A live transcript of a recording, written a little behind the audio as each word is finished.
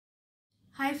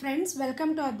Hi friends,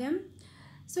 welcome to ಅಧ್ಯಮ್.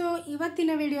 So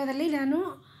ಇವತ್ತಿನ ವಿಡಿಯೋದಲ್ಲಿ ನಾನು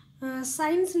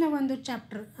ಸೈನ್ಸ್ನ ಒಂದು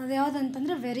ಚಾಪ್ಟರ್, ಅದು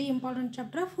ಯಾವುದಂತಂದರೆ very important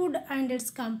chapter, food and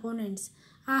it's components,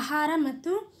 ಆಹಾರ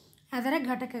ಮತ್ತು ಅದರ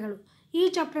ಘಟಕಗಳು. ಈ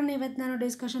ಚಾಪ್ಟರ್ನ ಇವತ್ತು ನಾನು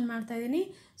ಡಿಸ್ಕಷನ್ ಮಾಡ್ತಾಯಿದ್ದೀನಿ.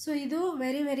 ಸೊ ಇದು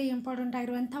ವೆರಿ ಇಂಪಾರ್ಟೆಂಟ್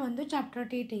ಆಗಿರುವಂಥ ಒಂದು ಚಾಪ್ಟರ್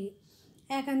ಟಿ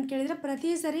ಯಾಕಂತ ಕೇಳಿದರೆ ಪ್ರತಿ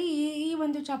ಸರಿ ಈ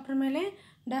ಒಂದು ಚಾಪ್ಟರ್ ಮೇಲೆ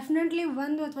ಡೆಫಿನೆಟ್ಲಿ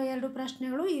ಒಂದು ಅಥವಾ ಎರಡು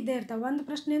ಪ್ರಶ್ನೆಗಳು ಇದ್ದೇ ಇರ್ತವೆ. ಒಂದು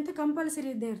ಪ್ರಶ್ನೆ ಅಂತ ಕಂಪಲ್ಸರಿ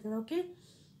ಇದ್ದೇ ಇರ್ತದೆ. ಓಕೆ,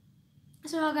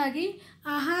 ಸೊ ಹಾಗಾಗಿ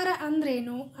ಆಹಾರ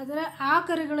ಅಂದ್ರೇನು, ಅದರ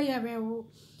ಆಕರಗಳು ಯಾವ್ಯಾವು,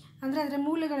 ಅಂದರೆ ಅದರ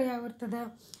ಮೂಲಗಳು ಯಾವಿರ್ತದೆ,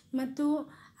 ಮತ್ತು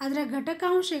ಅದರ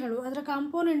ಘಟಕಾಂಶಗಳು, ಅದರ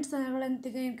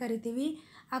ಕಾಂಪೋನೆಂಟ್ಸ್ಗಳಂತ ಏನು ಕರಿತೀವಿ,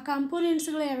 ಆ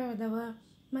ಕಾಂಪೋನೆಂಟ್ಸ್ಗಳು ಯಾವ್ಯಾವ ಅದಾವೆ,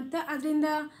 ಮತ್ತು ಅದರಿಂದ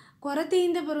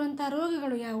ಕೊರತೆಯಿಂದ ಬರುವಂಥ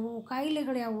ರೋಗಗಳು ಯಾವುವು,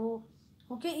 ಕಾಯಿಲೆಗಳು ಯಾವುವು.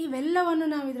 ಓಕೆ, ಇವೆಲ್ಲವನ್ನು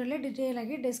ನಾವು ಇದರಲ್ಲಿ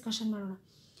ಡಿಟೇಲಾಗಿ ಡಿಸ್ಕಷನ್ ಮಾಡೋಣ.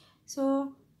 ಸೊ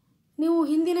ನೀವು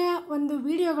ಹಿಂದಿನ ಒಂದು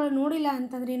ವಿಡಿಯೋಗಳು ನೋಡಿಲ್ಲ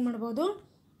ಅಂತಂದರೆ ಏನು ಮಾಡ್ಬೋದು,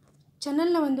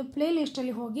 ಚಾನಲ್ನ ಒಂದು ಪ್ಲೇ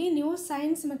ಲಿಸ್ಟಲ್ಲಿ ಹೋಗಿ ನೀವು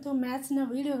ಸೈನ್ಸ್ ಮತ್ತು ಮ್ಯಾಥ್ಸ್ನ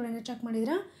ವೀಡಿಯೋಗಳನ್ನು ಚೆಕ್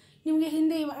ಮಾಡಿದ್ರೆ ನಿಮಗೆ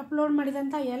ಹಿಂದೆ ಅಪ್ಲೋಡ್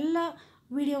ಮಾಡಿದಂಥ ಎಲ್ಲ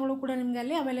ವೀಡಿಯೋಗಳು ಕೂಡ ನಿಮಗೆ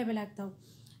ಅಲ್ಲಿ ಅವೈಲೇಬಲ್ ಆಗ್ತಾವೆ.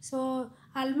 ಸೊ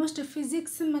ಆಲ್ಮೋಸ್ಟ್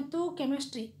ಫಿಸಿಕ್ಸ್ ಮತ್ತು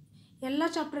ಕೆಮಿಸ್ಟ್ರಿ ಎಲ್ಲ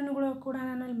ಚಾಪ್ಟರ್ಗಳು ಕೂಡ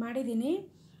ನಾನು ಅಲ್ಲಿ ಮಾಡಿದ್ದೀನಿ.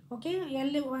 ಓಕೆ,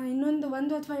 ಎಲ್ಲಿ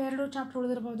ಒಂದು ಅಥವಾ ಎರಡು chapter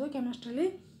ಉಳಿದಿರ್ಬೋದು ಕೆಮಿಸ್ಟ್ರಿಲಿ.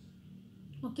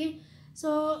 Okay, so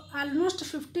almost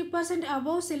 50%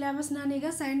 above syllabus ನಾನೀಗ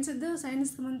ಸೈನ್ಸ್ಗೆ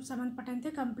ಸಂಬಂಧಪಟ್ಟಂತೆ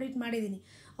ಕಂಪ್ಲೀಟ್ ಮಾಡಿದ್ದೀನಿ.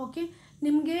 ಓಕೆ,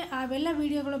 ನಿಮಗೆ ಅವೆಲ್ಲ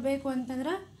ವೀಡಿಯೋಗಳು ಬೇಕು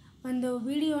ಅಂತಂದ್ರೆ ಒಂದು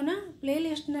ವಿಡಿಯೋನ ಪ್ಲೇ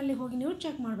ಲಿಸ್ಟ್ನಲ್ಲಿ ಹೋಗಿ ನೀವು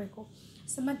ಚೆಕ್ ಮಾಡಬೇಕು.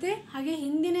 ಸೊ ಮತ್ತು ಹಾಗೆ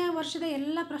ಹಿಂದಿನ ವರ್ಷದ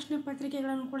ಎಲ್ಲ ಪ್ರಶ್ನೆ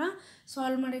ಪತ್ರಿಕೆಗಳನ್ನು ಕೂಡ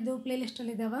ಸಾಲ್ವ್ ಮಾಡಿದ್ದು ಪ್ಲೇ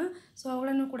ಲಿಸ್ಟಲ್ಲಿದ್ದಾವೆ. ಸೊ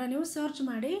ಅವುಗಳನ್ನು ಕೂಡ ನೀವು ಸರ್ಚ್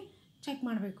ಮಾಡಿ ಚೆಕ್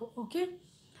ಮಾಡಬೇಕು. ಓಕೆ,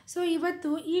 ಸೊ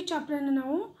ಇವತ್ತು ಈ ಚಾಪ್ಟರನ್ನು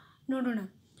ನಾವು ನೋಡೋಣ.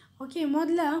 ಓಕೆ,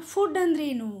 ಮೊದಲ ಫುಡ್ ಅಂದರೆ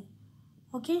ಏನು.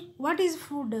 ಓಕೆ, ವಾಟ್ ಈಸ್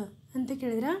ಫುಡ್ ಅಂತ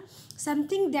ಕೇಳಿದ್ರೆ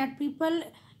something that people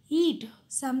heat,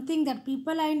 something that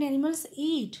people and animals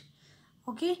heat.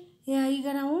 Okay, ಈಗ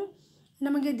ನಾವು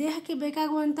ನಮಗೆ ದೇಹಕ್ಕೆ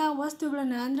ಬೇಕಾಗುವಂಥ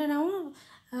ವಸ್ತುಗಳನ್ನು, ಅಂದರೆ ನಾವು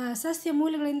ಸಸ್ಯ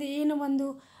ಮೂಲಗಳಿಂದ ಏನು ಒಂದು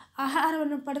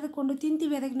ಆಹಾರವನ್ನು ಪಡೆದುಕೊಂಡು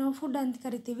ತಿಂತೀವಿ, ಅದಕ್ಕೆ ನಾವು ಫುಡ್ ಅಂತ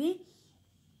ಕರಿತೀವಿ.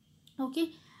 ಓಕೆ,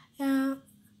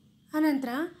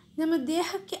 ಅನಂತರ ನಮ್ಮ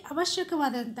ದೇಹಕ್ಕೆ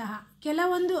ಅವಶ್ಯಕವಾದಂತಹ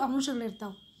ಕೆಲವೊಂದು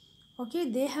ಅಂಶಗಳಿರ್ತಾವೆ. ಓಕೆ,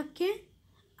 ದೇಹಕ್ಕೆ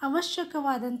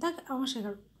ಅವಶ್ಯಕವಾದಂಥ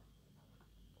ಅಂಶಗಳು,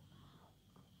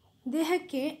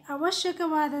 ದೇಹಕ್ಕೆ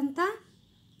ಅವಶ್ಯಕವಾದಂಥ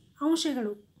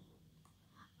ಅಂಶಗಳು,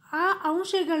 ಆ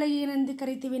ಅಂಶಗಳು ಏನಂತ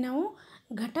ಕರಿತೀವಿ ನಾವು,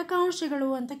 ಘಟಕಾಂಶಗಳು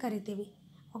ಅಂತ ಕರಿತೀವಿ.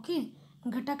 ಓಕೆ,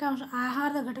 ಘಟಕಾಂಶ,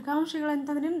 ಆಹಾರದ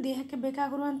ಘಟಕಾಂಶಗಳಂತಂದ್ರೆ ದೇಹಕ್ಕೆ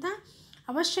ಬೇಕಾಗಿರುವಂಥ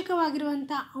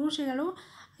ಅವಶ್ಯಕವಾಗಿರುವಂಥ ಅಂಶಗಳು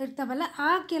ಇರ್ತಾವಲ್ಲ,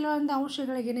 ಆ ಕೆಲವೊಂದು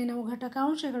ಅಂಶಗಳಿಗೆ ನಾವು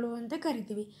ಘಟಕಾಂಶಗಳು ಅಂತ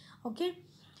ಕರಿತೀವಿ. ಓಕೆ,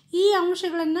 ಈ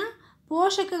ಅಂಶಗಳನ್ನು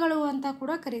ಪೋಷಕಗಳು ಅಂತ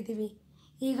ಕೂಡ ಕರಿತೀವಿ.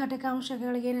 ಈ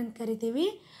ಘಟಕಾಂಶಗಳಿಗೆ ಏನಂತ ಕರಿತೀವಿ,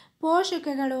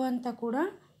 ಪೋಷಕಗಳು ಅಂತ ಕೂಡ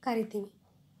ಕರಿತೀವಿ.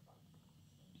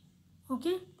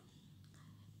 ಓಕೆ,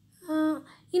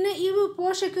 ಇನ್ನು ಇವು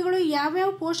ಪೋಷಕಗಳು, ಯಾವ್ಯಾವ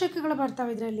ಪೋಷಕಗಳು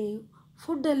ಬರ್ತಾವೆ ಇದರಲ್ಲಿ,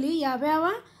 ಫುಡ್ಡಲ್ಲಿ ಯಾವ್ಯಾವ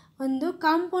ಒಂದು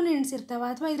ಕಾಂಪೋನೆಂಟ್ಸ್ ಇರ್ತಾವೆ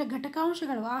ಅಥವಾ ಇದರ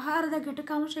ಘಟಕಾಂಶಗಳು, ಆಹಾರದ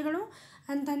ಘಟಕಾಂಶಗಳು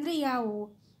ಅಂತಂದರೆ ಯಾವುವು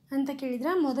ಅಂತ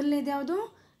ಕೇಳಿದ್ರೆ ಮೊದಲನೇದು ಯಾವುದು,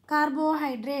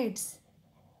 carbohydrates,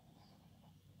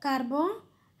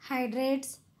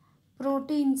 carbohydrates,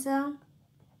 proteins,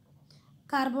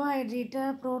 carbohydrate,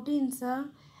 proteins,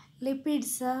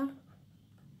 lipids,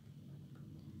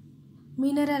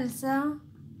 minerals,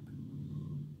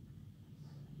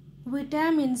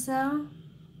 vitamins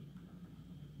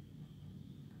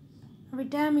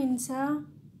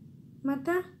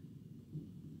ಮತ್ತು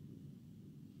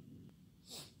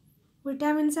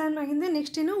ವಿಟಮಿನ್ಸ್ ಆಗಿಂದ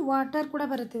ನೆಕ್ಸ್ಟ್ ಏನು, ವಾಟರ್ ಕೂಡ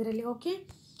ಬರುತ್ತೆ ಇದರಲ್ಲಿ. ಓಕೆ,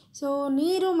 ಸೊ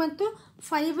ನೀರು ಮತ್ತು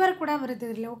ಫೈಬರ್ ಕೂಡ ಬರುತ್ತೆ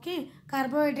ಇದರಲ್ಲಿ. ಓಕೆ,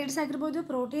 ಕಾರ್ಬೋಹೈಡ್ರೇಟ್ಸ್ ಆಗಿರ್ಬೋದು,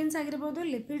 ಪ್ರೋಟೀನ್ಸ್ ಆಗಿರ್ಬೋದು,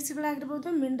 ಲಿಪಿಡ್ಸ್ಗಳಾಗಿರ್ಬೋದು,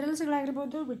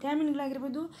 ಮಿನರಲ್ಸ್ಗಳಾಗಿರ್ಬೋದು,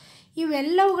 ವಿಟಮಿನ್ಗಳಾಗಿರ್ಬೋದು,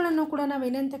 ಇವೆಲ್ಲವುಗಳನ್ನು ಕೂಡ ನಾವು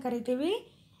ಏನಂತ ಕರಿತೀವಿ,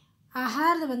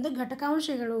 ಆಹಾರದ ಒಂದು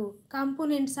ಘಟಕಾಂಶಗಳು,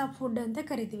 ಕಾಂಪೋನೆಂಟ್ಸ್ ಆಫ್ ಫುಡ್ ಅಂತ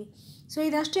ಕರಿತೀವಿ. ಸೊ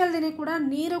ಇದಷ್ಟೇ ಅಲ್ಲದೆ ಕೂಡ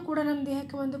ನೀರು ಕೂಡ ನಮ್ಮ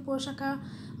ದೇಹಕ್ಕೆ ಒಂದು ಪೋಷಕ,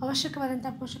 ಅವಶ್ಯಕವಾದಂಥ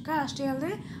ಪೋಷಕ. ಅಷ್ಟೇ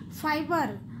ಅಲ್ಲದೆ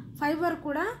ಫೈಬರ್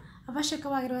ಕೂಡ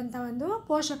ಅವಶ್ಯಕವಾಗಿರುವಂಥ ಒಂದು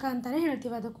ಪೋಷಕ ಅಂತಲೇ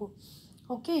ಹೇಳ್ತೀವಿ ಅದಕ್ಕೂ.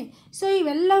 ಓಕೆ, ಸೊ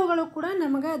ಇವೆಲ್ಲವುಗಳು ಕೂಡ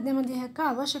ನಮ್ಮ ದೇಹಕ್ಕೆ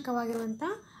ಅವಶ್ಯಕವಾಗಿರುವಂಥ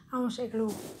ಅಂಶಗಳು.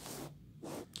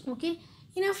 ಓಕೆ,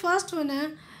 ಇನ್ನು ಫಸ್ಟ್ ಒನ್,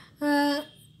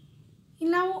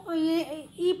 ನಾವು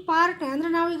ಈ ಪಾರ್ಟ್ ಅಂದರೆ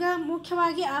ನಾವೀಗ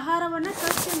ಮುಖ್ಯವಾಗಿ ಆಹಾರವನ್ನು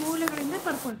ಸಸ್ಯ ಮೂಲಗಳಿಂದ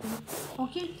ಪಡ್ಕೊಳ್ತೀವಿ.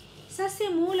 ಓಕೆ, ಸಸ್ಯ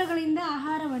ಮೂಲಗಳಿಂದ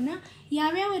ಆಹಾರವನ್ನು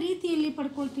ಯಾವ್ಯಾವ ರೀತಿಯಲ್ಲಿ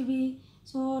ಪಡ್ಕೊಳ್ತೀವಿ.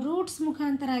 ಸೊ ರೂಟ್ಸ್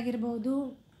ಮುಖಾಂತರ ಆಗಿರ್ಬೋದು,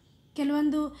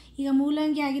 ಕೆಲವೊಂದು ಈಗ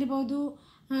ಮೂಲಂಗಿ ಆಗಿರ್ಬೋದು,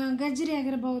 ಗಜ್ಜರಿ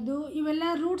ಆಗಿರ್ಬೋದು, ಇವೆಲ್ಲ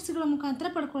ರೂಟ್ಸ್ಗಳ ಮುಖಾಂತರ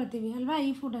ಪಡ್ಕೊಳ್ತೀವಿ ಅಲ್ವಾ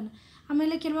ಈ ಫುಡನ್ನು.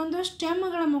 ಆಮೇಲೆ ಕೆಲವೊಂದು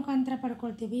ಸ್ಟೆಮ್ಗಳ ಮುಖಾಂತರ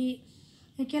ಪಡ್ಕೊಳ್ತೀವಿ,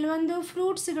 ಕೆಲವೊಂದು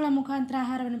ಫ್ರೂಟ್ಸ್ಗಳ ಮುಖಾಂತರ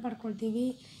ಆಹಾರವನ್ನು ಪಡ್ಕೊಳ್ತೀವಿ,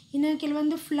 ಇನ್ನು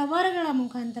ಕೆಲವೊಂದು ಫ್ಲವರ್ಗಳ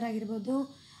ಮುಖಾಂತರ ಆಗಿರ್ಬೋದು,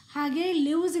 ಹಾಗೆ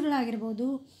ಲೀವ್ಸ್ಗಳಾಗಿರ್ಬೋದು.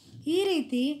 ಈ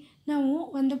ರೀತಿ ನಾವು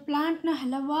ಒಂದು ಪ್ಲಾಂಟ್ನ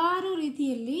ಹಲವಾರು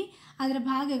ರೀತಿಯಲ್ಲಿ ಅದರ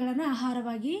ಭಾಗಗಳನ್ನು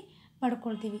ಆಹಾರವಾಗಿ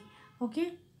ಪಡ್ಕೊಳ್ತೀವಿ. ಓಕೆ,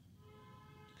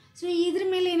 ಸೊ ಇದ್ರ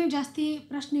ಮೇಲೆ ಏನು ಜಾಸ್ತಿ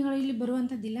ಪ್ರಶ್ನೆಗಳು ಇಲ್ಲಿ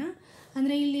ಬರುವಂಥದ್ದಿಲ್ಲ.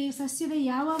 ಅಂದರೆ ಇಲ್ಲಿ ಸಸ್ಯದ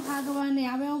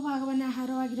ಯಾವ್ಯಾವ ಭಾಗವನ್ನು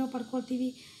ಆಹಾರವಾಗಿರೋ ಪಡ್ಕೊಳ್ತೀವಿ.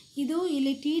 ಇದು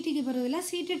ಇಲ್ಲಿ ಟಿಗೆ ಬರೋದಿಲ್ಲ,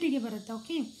 ಟಿಗೆ ಬರುತ್ತೆ.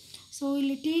 ಓಕೆ, ಸೊ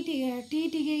ಇಲ್ಲಿ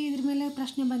ಟಿಗೆ ಇದ್ರ ಮೇಲೆ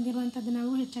ಪ್ರಶ್ನೆ ಬಂದಿರುವಂಥದ್ದು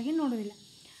ನಾವು ಹೆಚ್ಚಾಗಿ ನೋಡೋದಿಲ್ಲ.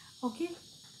 ಓಕೆ,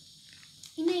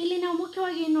 ಇನ್ನು ಇಲ್ಲಿ ನಾವು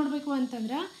ಮುಖ್ಯವಾಗಿ ಏನು ನೋಡಬೇಕು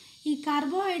ಅಂತಂದ್ರೆ ಈ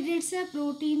ಕಾರ್ಬೋಹೈಡ್ರೇಟ್ಸ್,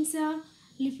 ಪ್ರೋಟೀನ್ಸ್,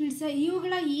 ಲಿಪಿಡ್ಸ್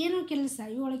ಇವುಗಳ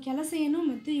ಕೆಲಸ ಏನು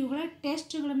ಮತ್ತು ಇವುಗಳ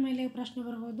ಟೆಸ್ಟ್ಗಳ ಮೇಲೆ ಪ್ರಶ್ನೆ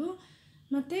ಬರ್ಬೋದು,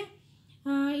 ಮತ್ತು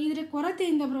ಇದರ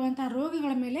ಕೊರತೆಯಿಂದ ಬರುವಂಥ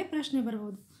ರೋಗಗಳ ಮೇಲೆ ಪ್ರಶ್ನೆ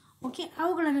ಬರ್ಬೋದು. ಓಕೆ,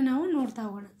 ಅವುಗಳನ್ನು ನಾವು ನೋಡ್ತಾ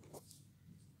ಹೋಗೋಣ.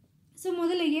 ಸೊ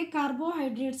ಮೊದಲಿಗೆ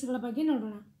ಕಾರ್ಬೋಹೈಡ್ರೇಟ್ಸ್ಗಳ ಬಗ್ಗೆ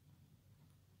ನೋಡೋಣ.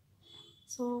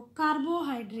 ಸೊ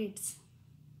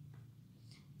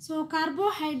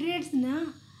ಕಾರ್ಬೋಹೈಡ್ರೇಟ್ಸ್ನ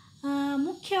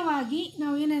ಮುಖ್ಯವಾಗಿ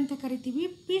ನಾವು ಏನಂತ ಕರಿತೀವಿ,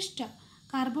 ಪಿಷ್ಟ.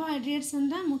 ಕಾರ್ಬೋಹೈಡ್ರೇಟ್ಸ್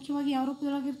ಅಂದರೆ ಮುಖ್ಯವಾಗಿ ಯಾವ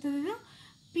ರೂಪದೊಳಗಿರ್ತದೆ, ಇದು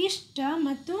ಪಿಷ್ಟ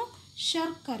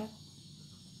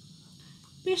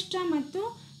ಮತ್ತು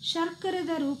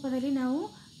ಶರ್ಕರದ ರೂಪದಲ್ಲಿ ನಾವು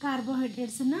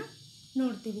ಕಾರ್ಬೋಹೈಡ್ರೇಟ್ಸನ್ನು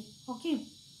ನೋಡ್ತೀವಿ. ಓಕೆ,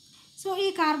 ಸೊ ಈ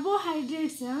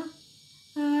ಕಾರ್ಬೋಹೈಡ್ರೇಟ್ಸ್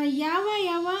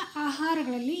ಯಾವ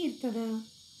ಆಹಾರಗಳಲ್ಲಿ ಇರ್ತದೆ.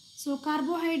 ಸೊ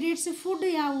ಕಾರ್ಬೋಹೈಡ್ರೇಟ್ಸ್ ಫುಡ್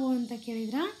ಯಾವುವು ಅಂತ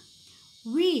ಕೇಳಿದ್ರೆ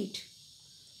ವೀಟ್,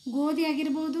 ಗೋಧಿ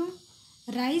ಆಗಿರ್ಬೋದು,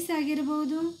 ರೈಸ್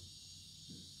ಆಗಿರ್ಬೋದು.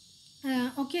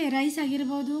 ಓಕೆ, ರೈಸ್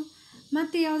ಆಗಿರ್ಬೋದು.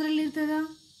 ಮತ್ತು ಯಾವುದ್ರಲ್ಲಿ ಇರ್ತದೆ,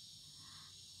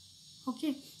 ಓಕೆ,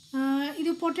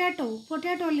 ಇದು ಪೊಟ್ಯಾಟೊ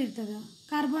ಅಲ್ಲಿರ್ತದೆ.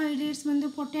 ಕಾರ್ಬೋಹೈಡ್ರೇಟ್ಸ್ ಬಂದು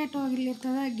ಪೊಟ್ಯಾಟೊ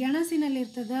ಅಲ್ಲಿರ್ತದೆ,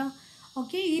 ಗೆಣಸಿನಲ್ಲಿರ್ತದೆ.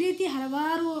 ಓಕೆ, ಈ ರೀತಿ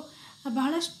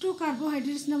ಬಹಳಷ್ಟು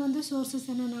ಕಾರ್ಬೋಹೈಡ್ರೇಟ್ಸ್ನ ಒಂದು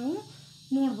ಸೋರ್ಸಸನ್ನು ನಾವು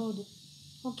ನೋಡ್ಬೋದು.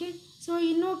 ಓಕೆ, ಸೊ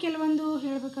ಇನ್ನೂ ಕೆಲವೊಂದು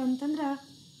ಹೇಳಬೇಕಂತಂದ್ರೆ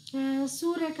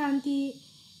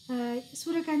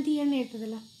ಸೂರ್ಯಕಾಂತಿ ಎಣ್ಣೆ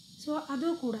ಇರ್ತದಲ್ಲ, ಸೊ ಅದು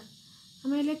ಕೂಡ.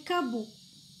 ಆಮೇಲೆ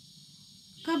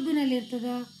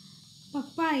ಕಬ್ಬಿನಲ್ಲಿರ್ತದೆ,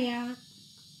 ಪಪ್ಪಾಯ.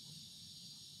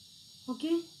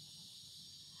 ಓಕೆ,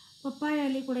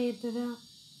 ಪಪ್ಪಾಯಲ್ಲಿ ಕೂಡ ಇರ್ತದೆ.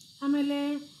 ಆಮೇಲೆ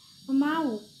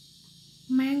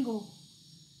ಮ್ಯಾಂಗೋ,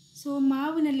 ಸೊ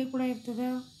ಮಾವಿನಲ್ಲಿ ಕೂಡ ಇರ್ತದೆ.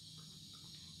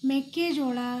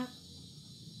 ಮೆಕ್ಕೆಜೋಳ.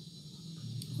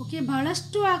 ಓಕೆ,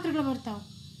 ಭಾಳಷ್ಟು ಆಕರಗಳು ಬರ್ತಾವೆ.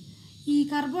 ಈ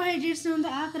ಕಾರ್ಬೋಹೈಡ್ರೇಟ್ಸ್ನ ಒಂದು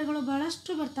ಆಕರಗಳು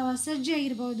ಭಾಳಷ್ಟು ಬರ್ತಾವೆ. ಸಜ್ಜೆ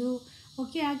ಆಗಿರ್ಬೋದು,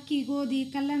 ಓಕೆ, ಅಕ್ಕಿ, ಗೋಧಿ,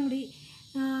 ಕಲ್ಲಂಗಡಿ,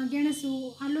 ಗೆಣಸು,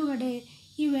 ಆಲೂಗಡ್ಡೆ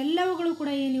ಇವೆಲ್ಲವುಗಳು ಕೂಡ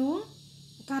ಏನಿವು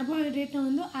ಕಾರ್ಬೋಹೈಡ್ರೇಟ್ನ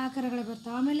ಒಂದು ಆಕಾರಗಳು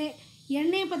ಬರ್ತಾವೆ. ಆಮೇಲೆ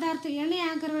ಎಣ್ಣೆ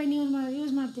ಆಕಾರಗಳನ್ನು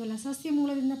ಯೂಸ್ ಮಾಡ್ತೀವಲ್ಲ, ಸಸ್ಯ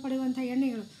ಮೂಲದಿಂದ ಪಡೆಯುವಂಥ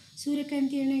ಎಣ್ಣೆಗಳು,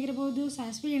 ಸೂರ್ಯಕಾಂತಿ ಎಣ್ಣೆ ಆಗಿರ್ಬೋದು,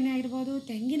 ಸಾಸಿವೆ ಎಣ್ಣೆ ಆಗಿರ್ಬೋದು,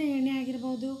 ತೆಂಗಿನ ಎಣ್ಣೆ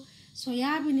ಆಗಿರ್ಬೋದು,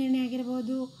 ಸೋಯಾಬೀನ್ ಎಣ್ಣೆ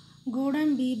ಆಗಿರ್ಬೋದು,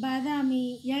 ಗೋಡಂಬಿ, ಬಾದಾಮಿ,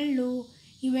 ಎಳ್ಳು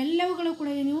ಇವೆಲ್ಲವುಗಳು ಕೂಡ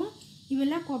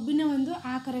ಇವೆಲ್ಲ ಕೊಬ್ಬಿನ ಒಂದು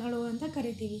ಆಕಾರಗಳು ಅಂತ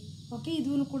ಕರಿತೀವಿ. ಓಕೆ,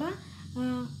 ಇದೂ ಕೂಡ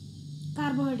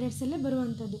ಕಾರ್ಬೋಹೈಡ್ರೇಟ್ಸಲ್ಲೇ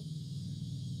ಬರುವಂಥದ್ದು.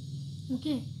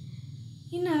 ಓಕೆ,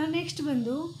 ಇನ್ನು ನೆಕ್ಸ್ಟ್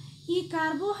ಬಂದು ಈ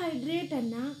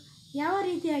ಕಾರ್ಬೋಹೈಡ್ರೇಟನ್ನು ಯಾವ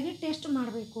ರೀತಿಯಾಗಿ ಟೆಸ್ಟ್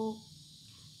ಮಾಡಬೇಕು.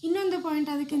 ಇನ್ನೊಂದು ಪಾಯಿಂಟ್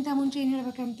ಅದಕ್ಕಿಂತ ಮುಂಚೆ ಏನು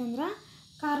ಹೇಳ್ಬೇಕಂತಂದ್ರೆ,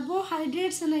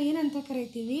 ಕಾರ್ಬೋಹೈಡ್ರೇಟ್ಸನ್ನು ಏನಂತ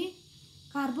ಕರಿತೀವಿ,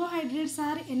 carbohydrates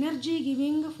R energy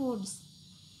giving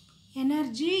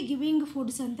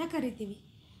foods ಅಂತ ಕರಿತೀವಿ.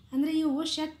 ಅಂದರೆ ಇವು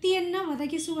ಶಕ್ತಿಯನ್ನು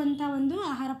ಒದಗಿಸುವಂಥ ಒಂದು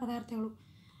ಆಹಾರ ಪದಾರ್ಥಗಳು,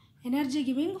 ಎನರ್ಜಿ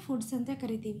ಗಿವಿಂಗ್ ಫುಡ್ಸ್ ಅಂತ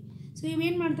ಕರಿತೀವಿ. ಸೊ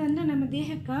ಇವೇನು ಮಾಡ್ತವೆ ಅಂದರೆ ನಮ್ಮ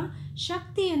ದೇಹಕ್ಕೆ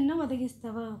ಶಕ್ತಿಯನ್ನು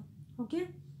ಒದಗಿಸ್ತವೆ. ಓಕೆ,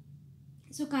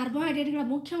 ಸೊ ಕಾರ್ಬೋಹೈಡ್ರೇಟ್ಗಳ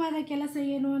ಮುಖ್ಯವಾದ ಕೆಲಸ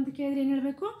ಏನು ಅಂತ ಕೇಳಿದ್ರೆ ಏನು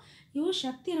ಹೇಳಬೇಕು, ಇವು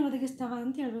ಶಕ್ತಿಯನ್ನು ಒದಗಿಸ್ತಾವೆ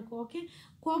ಅಂತ ಹೇಳಬೇಕು. ಓಕೆ,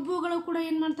 ಕೊಬ್ಬುಗಳು ಕೂಡ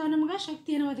ಏನು ಮಾಡ್ತಾವೆ, ನಮ್ಗೆ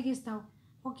ಶಕ್ತಿಯನ್ನು ಒದಗಿಸ್ತಾವೆ.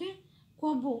 ಓಕೆ,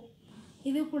 ಕೊಬ್ಬು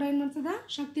ಇದು ಕೂಡ ಏನು ಮಾಡ್ತದೆ,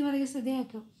 ಶಕ್ತಿ ಒದಗಿಸ್ತದೆ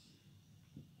ದೇಹಕ್ಕೆ.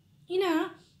 ಇನ್ನು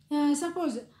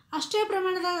ಸಪೋಸ್ ಅಷ್ಟೇ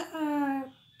ಪ್ರಮಾಣದ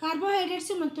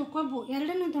ಕಾರ್ಬೋಹೈಡ್ರೇಟ್ಸು ಮತ್ತು ಕೊಬ್ಬು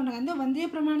ಎರಡನ್ನೂ ತೊಗೊಂಡಾಗ, ಅಂದರೆ ಒಂದೇ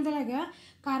ಪ್ರಮಾಣದೊಳಗೆ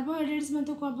ಕಾರ್ಬೋಹೈಡ್ರೇಟ್ಸ್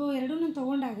ಮತ್ತು ಕೊಬ್ಬು ಎರಡನ್ನೂ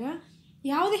ತೊಗೊಂಡಾಗ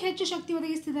ಯಾವುದು ಹೆಚ್ಚು ಶಕ್ತಿ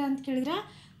ಒದಗಿಸ್ತದೆ ಅಂತ ಕೇಳಿದ್ರೆ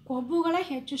ಕೊಬ್ಬುಗಳೇ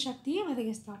ಹೆಚ್ಚು ಶಕ್ತಿ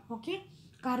ಒದಗಿಸ್ತಾವೆ. ಓಕೆ,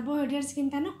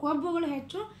 ಕಾರ್ಬೋಹೈಡ್ರೇಟ್ಸ್ಗಿಂತನೂ ಕೊಬ್ಬುಗಳು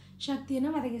ಹೆಚ್ಚು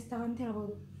ಶಕ್ತಿಯನ್ನು ಒದಗಿಸ್ತಾವೆ ಅಂತ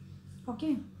ಹೇಳ್ಬೋದು. ಓಕೆ,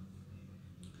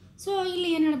 ಸೊ ಇಲ್ಲಿ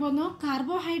ಏನು ಹೇಳ್ಬೋದು ನಾವು,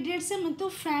 ಕಾರ್ಬೋಹೈಡ್ರೇಟ್ಸ್ ಮತ್ತು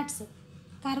ಫ್ಯಾಟ್ಸ್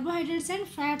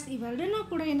ಇವೆರಡನ್ನೂ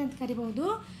ಕೂಡ ಏನಂತ ಕರಿಬೋದು,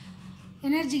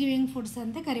 ಎನರ್ಜಿ ಗಿವಿಂಗ್ ಫುಡ್ಸ್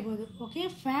ಅಂತ ಕರಿಬೋದು. Okay,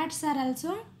 fats are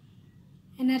also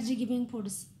energy giving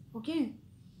foods. Okay,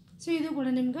 so ಇದು ಕೂಡ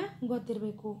ನಿಮ್ಗೆ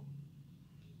ಗೊತ್ತಿರಬೇಕು.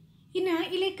 ಇನ್ನು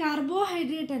ಇಲ್ಲಿ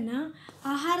ಕಾರ್ಬೋಹೈಡ್ರೇಟನ್ನು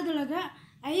ಆಹಾರದೊಳಗೆ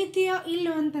ಐತಿಯೋ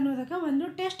ಇಲ್ಲೋ ಅಂತ ಅನ್ನೋದಕ್ಕೆ ಒಂದು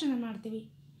ಟೆಸ್ಟನ್ನು ಮಾಡ್ತೀವಿ.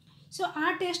 ಸೊ ಆ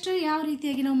ಟೆಸ್ಟ್ ಯಾವ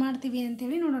ರೀತಿಯಾಗಿ ನಾವು ಮಾಡ್ತೀವಿ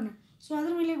ಅಂತೇಳಿ ನೋಡೋಣ. ಸೊ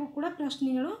ಅದ್ರ ಮೇಲೆ ಕೂಡ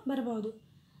ಪ್ರಶ್ನೆಗಳು ಬರ್ಬೋದು.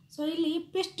 ಸೊ ಇಲ್ಲಿ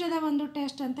ಪಿಷ್ಟದ ಒಂದು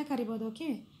ಟೆಸ್ಟ್ ಅಂತ ಕರಿಬೋದು. ಓಕೆ,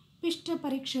 ಪಿಷ್ಟ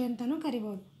ಪರೀಕ್ಷೆ ಅಂತಲೂ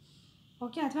ಕರಿಬೋದು.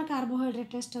 ಓಕೆ, ಅಥವಾ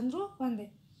ಕಾರ್ಬೋಹೈಡ್ರೇಟ್ ಟೆಸ್ಟ್ ಅಂದರೂ ಒಂದೇ.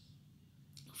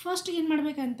 ಫಸ್ಟ್ ಏನು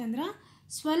ಮಾಡಬೇಕಂತಂದ್ರೆ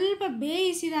ಸ್ವಲ್ಪ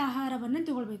ಬೇಯಿಸಿದ ಆಹಾರವನ್ನು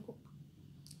ತಗೊಳ್ಬೇಕು.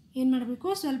 ಏನು ಮಾಡಬೇಕು,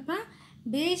 ಸ್ವಲ್ಪ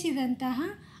ಬೇಯಿಸಿದಂತಹ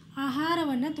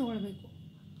ಆಹಾರವನ್ನು ತಗೊಳ್ಬೇಕು.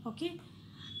 ಓಕೆ,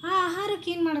 ಆ ಆಹಾರಕ್ಕೆ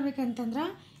ಏನು ಮಾಡಬೇಕಂತಂದ್ರೆ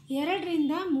 2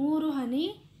 ರಿಂದ 3 ಹನಿ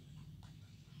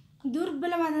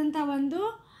ದುರ್ಬಲವಾದಂಥ ಒಂದು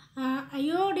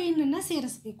ಅಯೋಡೀನನ್ನು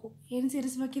ಸೇರಿಸ್ಬೇಕು. ಏನು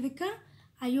ಸೇರಿಸ್ಬೇಕು ಇದಕ್ಕೆ,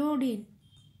 ಅಯೋಡೀನ್,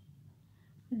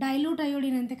 ಡೈಲ್ಯೂಟ್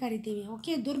ಅಯೋಡೀನ್ ಅಂತ ಕರಿತೀವಿ.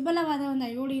 ಓಕೆ, ದುರ್ಬಲವಾದ ಒಂದು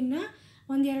ಅಯೋಡೀನ್ನ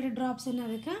 1-2 ಡ್ರಾಪ್ಸನ್ನು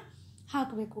ಅದಕ್ಕೆ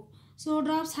ಹಾಕಬೇಕು. ಸೊ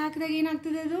ಡ್ರಾಪ್ಸ್ ಹಾಕಿದಾಗ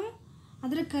ಏನಾಗ್ತದೆ, ಅದು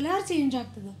ಅದರ ಕಲರ್ ಚೇಂಜ್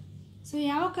ಆಗ್ತದೆ. ಸೊ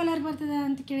ಯಾವ ಕಲರ್ ಬರ್ತದೆ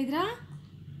ಅಂತ ಕೇಳಿದ್ರೆ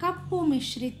ಕಪ್ಪು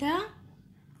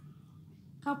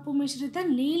ಮಿಶ್ರಿತ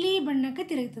ನೀಲಿ ಬಣ್ಣಕ್ಕೆ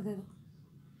ತಿರುಗ್ತದೆ. ಅದು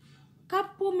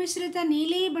ಕಪ್ಪು ಮಿಶ್ರಿತ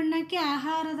ನೀಲಿ ಬಣ್ಣಕ್ಕೆ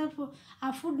ಆಹಾರದ ಆ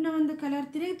ಫುಡ್ನ ಒಂದು ಕಲರ್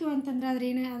ತಿರುಗಿತು ಅಂತಂದ್ರೆ ಅದರ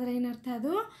ಏನರ್ಥ,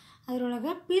 ಅದು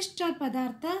ಅದರೊಳಗೆ ಪಿಷ್ಟ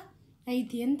ಪದಾರ್ಥ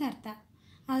ಐತಿ ಅಂತ ಅರ್ಥ.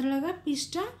 ಅದರೊಳಗೆ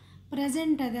ಪಿಷ್ಟ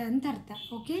ಪ್ರೆಸೆಂಟ್ ಅದ ಅಂತ ಅರ್ಥ.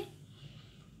 ಓಕೆ,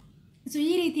 ಸೊ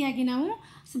ಈ ರೀತಿಯಾಗಿ ನಾವು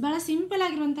ಭಾಳ ಸಿಂಪಲ್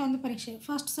ಆಗಿರುವಂಥ ಒಂದು ಪರೀಕ್ಷೆ.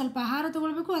 ಫಸ್ಟ್ ಸ್ವಲ್ಪ ಆಹಾರ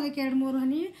ತೊಗೊಳ್ಬೇಕು, ಅದಕ್ಕೆ 2-3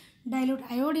 ಹನಿ ಡೈಲ್ಯೂಟ್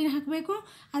ಅಯೋಡಿನ್ ಹಾಕಬೇಕು.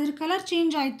 ಅದ್ರ ಕಲರ್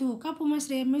ಚೇಂಜ್ ಆಯಿತು, ಕಪ್ಪು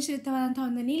ಮಿಶ್ರಿತವಾದಂಥ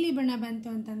ಒಂದು ನೀಲಿ ಬಣ್ಣ ಬಂತು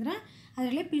ಅಂತಂದ್ರೆ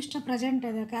ಅದರಲ್ಲಿ ಪಿಷ್ಟ ಪ್ರೆಸೆಂಟ್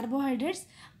ಅದ, ಕಾರ್ಬೋಹೈಡ್ರೇಟ್ಸ್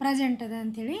ಪ್ರೆಸೆಂಟ್ ಅದ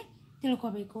ಅಂಥೇಳಿ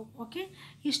ತಿಳ್ಕೊಬೇಕು. ಓಕೆ,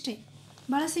 ಇಷ್ಟೇ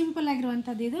ಭಾಳ ಸಿಂಪಲ್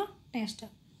ಆಗಿರುವಂಥದ್ದು ಇದು ಟೆಸ್ಟ್.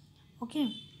 ಓಕೆ,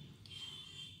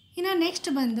 ಇನ್ನು ನೆಕ್ಸ್ಟ್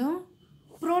ಬಂದು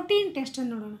ಪ್ರೋಟೀನ್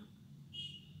ಟೆಸ್ಟನ್ನು ನೋಡೋಣ.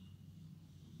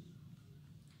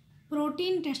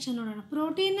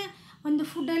 ಪ್ರೋಟೀನ್ ಒಂದು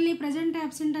ಫುಡ್ಡಲ್ಲಿ ಪ್ರೆಸೆಂಟ್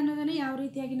ಆಬ್ಸೆಂಟ್ ಅನ್ನೋದನ್ನು ಯಾವ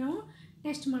ರೀತಿಯಾಗಿ ನಾವು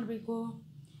ಟೆಸ್ಟ್ ಮಾಡಬೇಕು.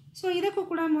 ಸೊ ಇದಕ್ಕೂ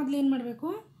ಕೂಡ ಮೊದಲು ಏನು ಮಾಡಬೇಕು,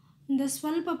 ಒಂದು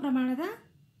ಸ್ವಲ್ಪ ಪ್ರಮಾಣದ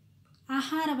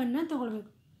ಆಹಾರವನ್ನು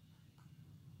ತಗೊಳ್ಬೇಕು.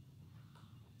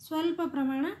 ಸ್ವಲ್ಪ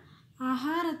ಪ್ರಮಾಣ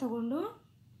ಆಹಾರ ತಗೊಂಡು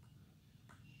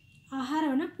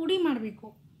ಆಹಾರವನ್ನು ಪುಡಿ ಮಾಡಬೇಕು.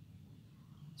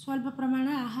 ಸ್ವಲ್ಪ ಪ್ರಮಾಣ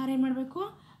ಆಹಾರ ಏನು ಮಾಡಬೇಕು,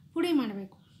 ಪುಡಿ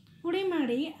ಮಾಡಬೇಕು. ಪುಡಿ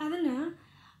ಮಾಡಿ ಅದನ್ನು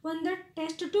ಒಂದು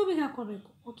ಟೆಸ್ಟ್ ಟ್ಯೂಬಿಗೆ ಹಾಕ್ಕೊಳ್ಬೇಕು.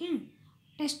 ಓಕೆ,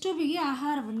 ಟೆಸ್ಟ್ ಟ್ಯೂಬಿಗೆ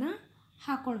ಆಹಾರವನ್ನು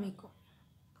ಹಾಕ್ಕೊಳ್ಬೇಕು.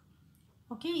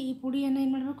 ಓಕೆ, ಈ ಪುಡಿಯನ್ನು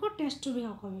ಏನು ಮಾಡಬೇಕು, ಟೆಸ್ಟ್ ಟ್ಯೂಬಿಗೆ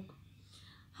ಹಾಕ್ಕೊಳ್ಬೇಕು.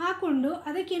 ಹಾಕ್ಕೊಂಡು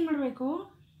ಅದಕ್ಕೆ ಏನು ಮಾಡಬೇಕು,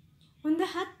 ಒಂದು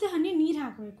 10 ಹನಿ ನೀರು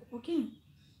ಹಾಕಬೇಕು. ಓಕೆ,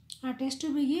 ಆ ಟೆಸ್ಟ್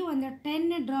ಟ್ಯೂಬಿಗೆ ಒಂದು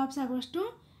 10 ಡ್ರಾಪ್ಸ್ ಆಗುವಷ್ಟು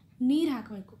ನೀರು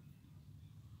ಹಾಕಬೇಕು.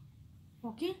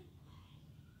 ಓಕೆ,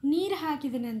 ನೀರು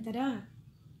ಹಾಕಿದ ನಂತರ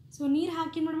ನೀರು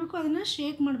ಹಾಕಿ ಮಾಡಬೇಕು, ಅದನ್ನು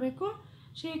ಶೇಕ್ ಮಾಡಬೇಕು.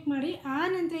 ಶೇಕ್ ಮಾಡಿ ಆ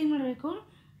ನಂತರ ಏನು ಮಾಡಬೇಕು,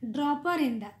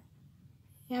 ಡ್ರಾಪರಿಂದ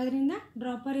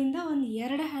ಒಂದು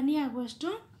 2 ಹನಿ ಆಗುವಷ್ಟು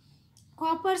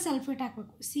ಕಾಪರ್ ಸಲ್ಫೇಟ್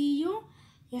ಹಾಕಬೇಕು.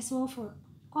 CuSO4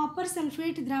 ಕಾಪರ್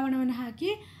ಸಲ್ಫೇಟ್ ದ್ರಾವಣವನ್ನು ಹಾಕಿ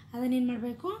ಅದನ್ನೇನು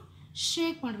ಮಾಡಬೇಕು,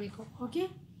 ಶೇಕ್ ಮಾಡಬೇಕು. ಓಕೆ,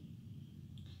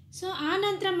 ಸೊ ಆ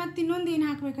ನಂತರ ಮತ್ತೆ ಇನ್ನೊಂದು ಏನು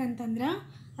ಹಾಕಬೇಕಂತಂದ್ರೆ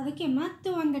ಅದಕ್ಕೆ ಮತ್ತೆ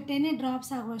ಒಂದು 10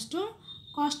 ಡ್ರಾಪ್ಸ್ ಆಗುವಷ್ಟು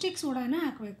ಕಾಸ್ಟಿಕ್ ಸೋಡಾನ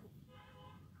ಹಾಕಬೇಕು.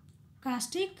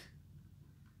 ಕಾಸ್ಟಿಕ್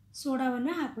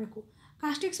ಸೋಡಾವನ್ನು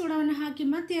ಹಾಕಿ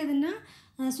ಮತ್ತೆ ಅದನ್ನು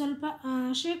ಸ್ವಲ್ಪ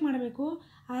ಶೇಕ್ ಮಾಡಬೇಕು.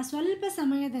 ಆ ಸ್ವಲ್ಪ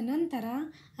ಸಮಯದ ನಂತರ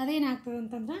ಅದೇನಾಗ್ತದೆ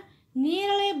ಅಂತಂದ್ರೆ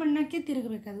ನೇರಳೆ ಬಣ್ಣಕ್ಕೆ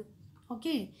ತಿರುಗಬೇಕದು.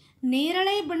 ಓಕೆ,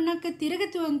 ನೇರಳೆ ಬಣ್ಣಕ್ಕೆ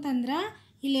ತಿರುಗಿತು ಅಂತಂದ್ರೆ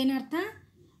ಇಲ್ಲೇನರ್ಥ,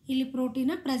 ಇಲ್ಲಿ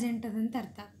ಪ್ರೋಟೀನ ಪ್ರೆಸೆಂಟ್ ಅದಂತ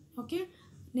ಅರ್ಥ. ಓಕೆ,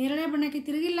 ನೇರಳೆ ಬಣ್ಣಕ್ಕೆ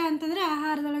ತಿರುಗಿಲ್ಲ ಅಂತಂದರೆ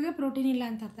ಆಹಾರದೊಳಗೆ ಪ್ರೋಟೀನ್ ಇಲ್ಲ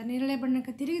ಅಂತ ಅರ್ಥ. ನೇರಳೆ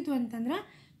ಬಣ್ಣಕ್ಕೆ ತಿರುಗಿತು ಅಂತಂದ್ರೆ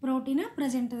ಪ್ರೋಟೀನ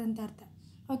ಪ್ರೆಸೆಂಟ್ ಅದಂತ ಅರ್ಥ.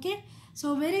 ಓಕೆ, ಸೊ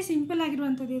ವೆರಿ ಸಿಂಪಲ್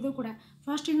ಆಗಿರುವಂಥದ್ದು ಇದು ಕೂಡ.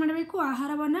 ಫಸ್ಟ್ ಏನು ಮಾಡಬೇಕು,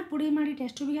 ಆಹಾರವನ್ನು ಪುಡಿ ಮಾಡಿ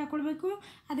ಟೆಸ್ಟ್ ಟ್ಯೂಬಿಗೆ ಹಾಕ್ಕೊಳ್ಬೇಕು.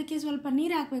 ಅದಕ್ಕೆ ಸ್ವಲ್ಪ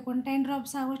ನೀರು ಹಾಕಬೇಕು, ಒಂದು 10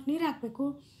 ಡ್ರಾಪ್ಸ್ ಆಗುವಷ್ಟು ನೀರು ಹಾಕಬೇಕು.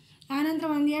 ಆನಂತರ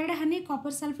ಒಂದು 2 ಹನಿ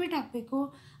ಕಾಪರ್ ಸಲ್ಫೇಟ್ ಹಾಕಬೇಕು.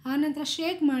 ಆನಂತರ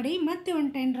ಶೇಕ್ ಮಾಡಿ ಮತ್ತೆ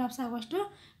ಒಂದು 10 ಡ್ರಾಪ್ಸ್ ಆಗುವಷ್ಟು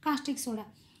ಕಾಸ್ಟಿಕ್ ಸೋಡಾ,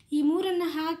 ಈ ಮೂರನ್ನು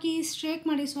ಹಾಕಿ ಶೇಕ್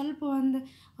ಮಾಡಿ ಸ್ವಲ್ಪ ಒಂದು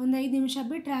 5 ನಿಮಿಷ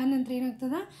ಬಿಟ್ಟರೆ ಆನಂತರ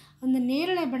ಏನಾಗ್ತದೆ, ಒಂದು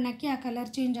ನೇರಳೆ ಬಣ್ಣಕ್ಕೆ ಆ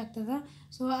ಕಲರ್ ಚೇಂಜ್ ಆಗ್ತದೆ.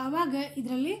 ಸೊ ಆವಾಗ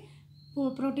ಇದರಲ್ಲಿ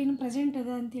ಪ್ರೋಟೀನ್ ಪ್ರೆಸೆಂಟ್ ಅದ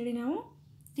ಅಂಥೇಳಿ ನಾವು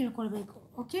ತಿಳ್ಕೊಳ್ಬೇಕು.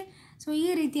 ಓಕೆ, ಸೊ ಈ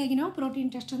ರೀತಿಯಾಗಿ ನಾವು ಪ್ರೋಟೀನ್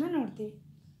ಟೆಸ್ಟನ್ನು ನೋಡ್ತೀವಿ.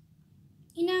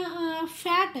 ಇನ್ನು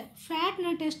ಫ್ಯಾಟ್ನ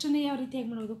ಟೆಸ್ಟನ್ನು ಯಾವ ರೀತಿಯಾಗಿ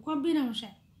ಮಾಡೋದು, ಕೊಬ್ಬಿನ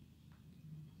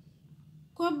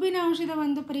ಅಂಶದ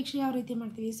ಒಂದು ಪರೀಕ್ಷೆ ಯಾವ ರೀತಿ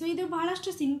ಮಾಡ್ತೀವಿ. ಸೊ ಇದು ಭಾಳಷ್ಟು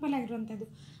ಸಿಂಪಲ್ ಆಗಿರುವಂಥದ್ದು.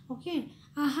 ಓಕೆ,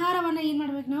 ಆಹಾರವನ್ನು ಏನು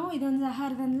ಮಾಡಬೇಕು ನಾವು, ಇದೊಂದು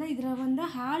ಆಹಾರದಿಂದ ಇದರ ಒಂದು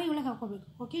ಹಾಳೆ ಒಳಗೆ ಹಾಕೋಬೇಕು.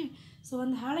 ಓಕೆ, ಸೊ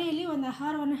ಒಂದು ಹಾಳೆಯಲ್ಲಿ ಒಂದು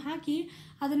ಆಹಾರವನ್ನು ಹಾಕಿ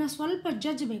ಅದನ್ನು ಸ್ವಲ್ಪ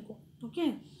ಜಜ್ಜಬೇಕು. ಓಕೆ,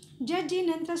 ಜಜ್ಜಿ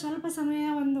ನಂತರ ಸ್ವಲ್ಪ ಸಮಯ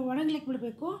ಒಂದು ಒಣಗ್ಲಿಕ್ಕೆ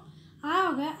ಬಿಡಬೇಕು.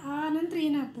 ಆವಾಗ ಆ ನಂತರ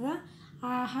ಏನಾಗ್ತದೆ,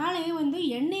 ಆ ಹಾಳೆ ಒಂದು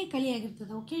ಎಣ್ಣೆ ಕಲಿ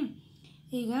ಆಗಿರ್ತದೆ. ಓಕೆ,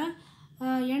 ಈಗ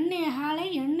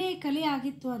ಎಣ್ಣೆ ಕಲಿ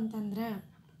ಆಗಿತ್ತು ಅಂತಂದ್ರೆ,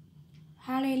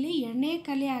 ಹಾಳೆಯಲ್ಲಿ ಎಣ್ಣೆ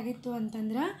ಕಲಿ ಆಗಿತ್ತು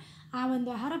ಅಂತಂದ್ರೆ ಆ ಒಂದು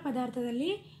ಆಹಾರ ಪದಾರ್ಥದಲ್ಲಿ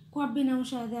ಕೊಬ್ಬಿನ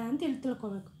ಅಂಶ ಅದ ಅಂತ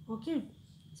ತಿಳ್ಕೊಬೇಕು. ಓಕೆ,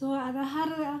 ಸೊ ಅದು ಆಹಾರ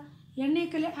ಎಣ್ಣೆ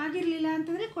ಕಲಿ ಆಗಿರಲಿಲ್ಲ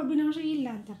ಅಂತಂದರೆ ಕೊಬ್ಬಿನ ಅಂಶ ಇಲ್ಲ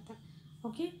ಅಂತ ಅರ್ಥ.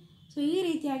 ಓಕೆ, ಸೊ ಈ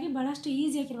ರೀತಿಯಾಗಿ ಭಾಳಷ್ಟು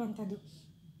ಈಸಿಯಾಗಿರುವಂಥದ್ದು.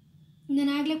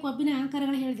 ನಾನು ಆಗಲೇ ಕೊಬ್ಬಿನ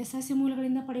ಆಕಾರಗಳು ಹೇಳಿದೆ. ಸಸ್ಯ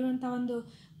ಮೂಲಗಳಿಂದ ಪಡೆಯುವಂಥ ಒಂದು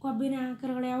ಕೊಬ್ಬಿನ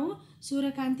ಆಕಾರಗಳು ಯಾವುವು,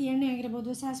 ಸೂರ್ಯಕಾಂತಿ ಎಣ್ಣೆ ಆಗಿರ್ಬೋದು,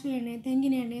 ಸಾಸಿವೆ ಎಣ್ಣೆ,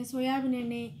 ತೆಂಗಿನ ಎಣ್ಣೆ, ಸೋಯಾಬೀನ್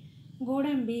ಎಣ್ಣೆ,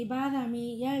 ಗೋಡಂಬಿ, ಬಾದಾಮಿ,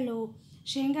 ಎಳ್ಳು,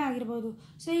 ಶೇಂಗಾ ಆಗಿರ್ಬೋದು.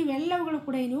 ಸೊ ಇವೆಲ್ಲವುಗಳು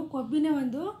ಕೂಡ ಏನು, ಕೊಬ್ಬಿನ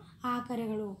ಒಂದು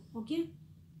ಆಕಾರಗಳು. ಓಕೆ,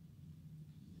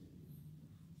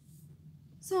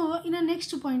 ಸೊ ಇನ್ನು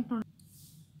ನೆಕ್ಸ್ಟ್ ಪಾಯಿಂಟ್ ನೋಡಿ.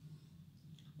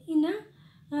 ಇನ್ನು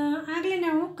ಆಗಲೇ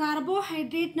ನಾವು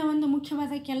ಕಾರ್ಬೋಹೈಡ್ರೇಟ್ನ ಒಂದು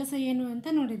ಮುಖ್ಯವಾದ ಕೆಲಸ ಏನು ಅಂತ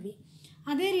ನೋಡಿದ್ವಿ.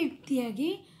 ಅದೇ ರೀತಿಯಾಗಿ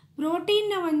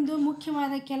ಪ್ರೋಟೀನ್ನ ಒಂದು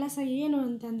ಮುಖ್ಯವಾದ ಕೆಲಸ ಏನು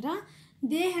ಅಂತಂದ್ರೆ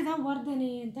ದೇಹದ ವರ್ಧನೆ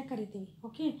ಅಂತ ಕರಿತೀವಿ.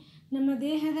 ಓಕೆ, ನಮ್ಮ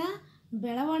ದೇಹದ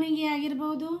ಬೆಳವಣಿಗೆ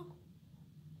ಆಗಿರ್ಬೋದು,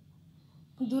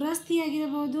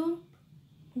 ದುರಸ್ತಿಯಾಗಿರ್ಬೋದು,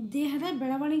 ದೇಹದ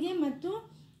ಬೆಳವಣಿಗೆ ಮತ್ತು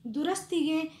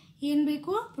ದುರಸ್ತಿಗೆ ಏನು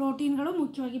ಬೇಕು, ಪ್ರೋಟೀನ್ಗಳು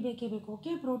ಮುಖ್ಯವಾಗಿ ಬೇಕೇ ಬೇಕು.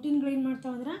 ಓಕೆ, ಪ್ರೋಟೀನ್ಗಳು ಏನು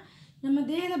ಮಾಡ್ತಾವೆ ಅಂದ್ರೆ ನಮ್ಮ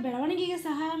ದೇಹದ ಬೆಳವಣಿಗೆಗೆ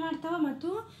ಸಹಾಯ ಮಾಡ್ತಾವೆ ಮತ್ತು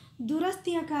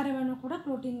ದುರಸ್ತಿಯ ಕಾರ್ಯವನ್ನು ಕೂಡ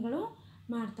ಪ್ರೋಟೀನ್ಗಳು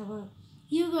ಮಾಡ್ತವೆ.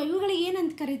 ಇವುಗಳಿಗೆ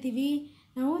ಏನಂತ ಕರಿತೀವಿ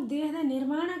ನಾವು? ದೇಹದ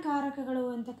ನಿರ್ಮಾಣಕಾರಕಗಳು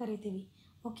ಅಂತ ಕರಿತೀವಿ.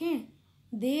 ಓಕೆ,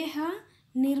 ದೇಹ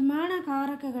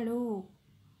ನಿರ್ಮಾಣಕಾರಕಗಳು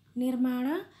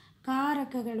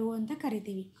ಅಂತ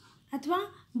ಕರಿತೀವಿ, ಅಥವಾ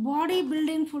ಬಾಡಿ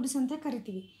ಬಿಲ್ಡಿಂಗ್ ಫುಡ್ಸ್ ಅಂತ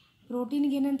ಕರಿತೀವಿ.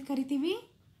 ಪ್ರೋಟೀನ್ಗೆ ಏನಂತ ಕರಿತೀವಿ?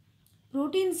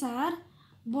 Proteins R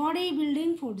body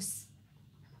building foods.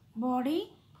 Body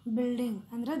building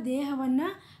ಅಂದರೆ ದೇಹವನ್ನು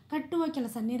ಕಟ್ಟುವ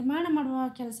ಕೆಲಸ, ನಿರ್ಮಾಣ ಮಾಡುವ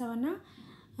ಕೆಲಸವನ್ನು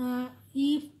ಈ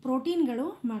ಪ್ರೋಟೀನ್ಗಳು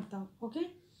ಮಾಡ್ತಾವೆ. ಓಕೆ,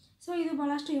 ಸೊ ಇದು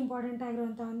ಭಾಳಷ್ಟು ಇಂಪಾರ್ಟೆಂಟ್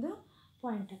ಆಗಿರುವಂಥ ಒಂದು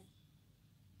ಪಾಯಿಂಟ್.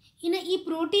 ಇನ್ನು ಈ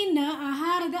ಪ್ರೋಟೀನ್ನ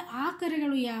ಆಹಾರದ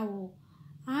ಆಕರಗಳು ಯಾವುವು?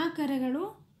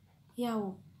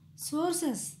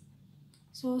 ಸೋರ್ಸಸ್.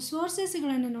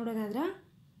 ಸೋರ್ಸಸ್ಗಳನ್ನು ನೋಡೋದಾದ್ರೆ,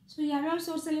 ಯಾವ್ಯಾವ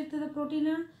ಸೋರ್ಸಲ್ಲಿ ಇರ್ತದೆ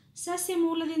ಪ್ರೋಟೀನ್? ಸಸ್ಯ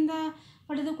ಮೂಲದಿಂದ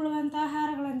ಪಡೆದುಕೊಳ್ಳುವಂಥ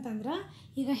ಆಹಾರಗಳಂತಂದ್ರೆ,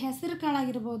 ಈಗ ಹೆಸರು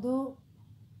ಕಾಳಾಗಿರ್ಬೋದು,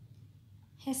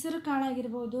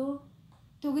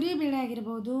 ತೊಗರಿಬೇಳೆ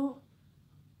ಆಗಿರ್ಬೋದು,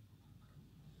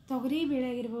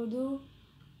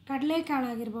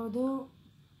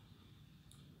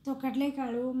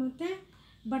 ಕಡಲೆಕಾಳು ಮತ್ತು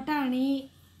ಬಟಾಣಿ,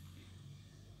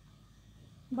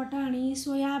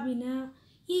 ಸೋಯಾಬೀನ್,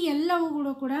 ಈ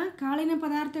ಎಲ್ಲವುಗಳು ಕೂಡ ಕಾಳಿನ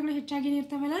ಪದಾರ್ಥಗಳು ಹೆಚ್ಚಾಗಿ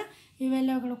ಇರ್ತಾವಲ್ಲ,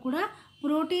 ಇವೆಲ್ಲವುಗಳು ಕೂಡ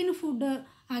protein food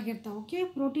ಆಗಿರ್ತಾವೆ. Okay,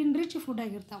 protein rich food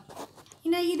ಆಗಿರ್ತಾವೆ.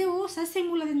 ಇನ್ನು ಇದು ಸಸ್ಯ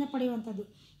ಮೂಲದಿಂದ ಪಡೆಯುವಂಥದ್ದು.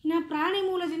 ಇನ್ನು ಪ್ರಾಣಿ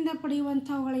ಮೂಲದಿಂದ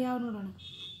ಪಡೆಯುವಂಥವುಗಳು ಯಾವ ನೋಡೋಣ?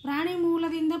 ಪ್ರಾಣಿ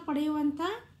ಮೂಲದಿಂದ ಪಡೆಯುವಂಥ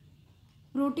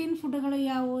ಪ್ರೋಟೀನ್ ಫುಡ್ಗಳು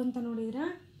ಯಾವುವು ಅಂತ ನೋಡಿದ್ರೆ,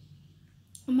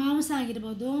 ಮಾಂಸ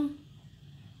ಆಗಿರ್ಬೋದು,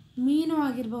 ಮೀನು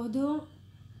ಆಗಿರ್ಬೋದು,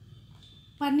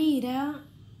 ಪನ್ನೀರ,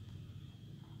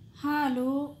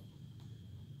 ಹಾಲು,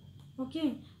 ಓಕೆ,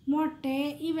 ಮೊಟ್ಟೆ,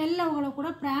 ಇವೆಲ್ಲವುಗಳು ಕೂಡ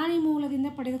ಪ್ರಾಣಿ ಮೂಲದಿಂದ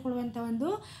ಪಡೆದುಕೊಳ್ಳುವಂಥ ಒಂದು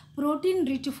ಪ್ರೋಟೀನ್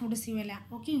ರಿಚ್ ಫುಡ್ಸ್ ಇವೆಲ್ಲ.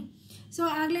 ಓಕೆ, ಸೊ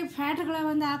ಆಗಲೇ ಫ್ಯಾಟ್ಗಳ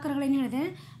ಒಂದು ಆಕಾರಗಳೇನು ಹೇಳಿದೆ,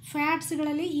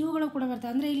 ಫ್ಯಾಟ್ಸ್ಗಳಲ್ಲಿ ಇವುಗಳು ಕೂಡ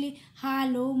ಬರ್ತವೆ. ಅಂದರೆ ಇಲ್ಲಿ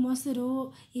ಹಾಲು, ಮೊಸರು,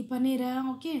 ಈ ಪನ್ನೀರ,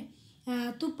 ಓಕೆ,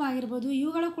 ತುಪ್ಪ ಆಗಿರ್ಬೋದು,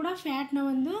 ಇವುಗಳು ಕೂಡ ಫ್ಯಾಟ್ನ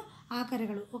ಒಂದು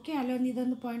ಆಕಾರಗಳು. ಓಕೆ, ಅಲ್ಲೊಂದು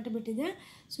ಇದೊಂದು ಪಾಯಿಂಟ್ ಬಿಟ್ಟಿದೆ.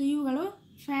 ಸೊ ಇವುಗಳು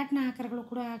ಫ್ಯಾಟ್ನ ಆಕಾರಗಳು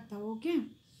ಕೂಡ ಆಗ್ತಾವೆ. ಓಕೆ,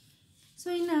 ಸೊ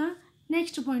ಇನ್ನು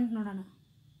ನೆಕ್ಸ್ಟ್ ಪಾಯಿಂಟ್ ನೋಡೋಣ.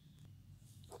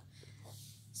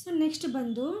 ಸೊ ನೆಕ್ಸ್ಟ್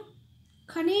ಬಂದು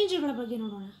ಖನಿಜಗಳ ಬಗ್ಗೆ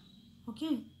ನೋಡೋಣ. ಓಕೆ,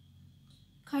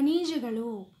 ಖನಿಜಗಳು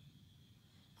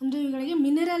ಅಂದರೆ ಇವುಗಳಿಗೆ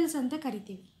ಮಿನರಲ್ಸ್ ಅಂತ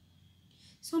ಕರಿತೀವಿ.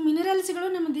 ಸೊ ಮಿನರಲ್ಸ್ಗಳು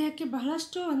ನಮ್ಮ ದೇಹಕ್ಕೆ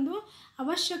ಬಹಳಷ್ಟು ಒಂದು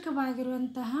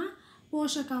ಅವಶ್ಯಕವಾಗಿರುವಂತಹ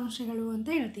ಪೋಷಕಾಂಶಗಳು ಅಂತ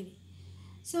ಹೇಳ್ತೀವಿ.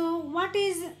 ಸೊ ವಾಟ್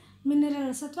ಈಸ್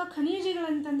ಮಿನರಲ್ಸ್ ಅಥವಾ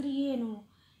ಖನಿಜಗಳಂತಂದ್ರೆ ಏನು?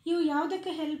 ಇವು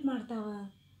ಯಾವುದಕ್ಕೆ ಹೆಲ್ಪ್ ಮಾಡ್ತಾವೆ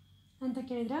ಅಂತ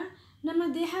ಕೇಳಿದ್ರೆ, ನಮ್ಮ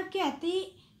ದೇಹಕ್ಕೆ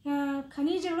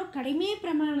ಖನಿಜಗಳು ಕಡಿಮೆ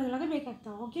ಪ್ರಮಾಣದೊಳಗೆ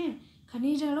ಬೇಕಾಗ್ತಾವೆ. ಓಕೆ,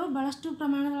 ಖನಿಜಗಳು ಭಾಳಷ್ಟು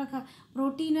ಪ್ರಮಾಣದೊಳಗೆ,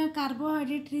 ಪ್ರೋಟೀನ್,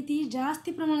 ಕಾರ್ಬೋಹೈಡ್ರೇಟ್ ರೀತಿ ಜಾಸ್ತಿ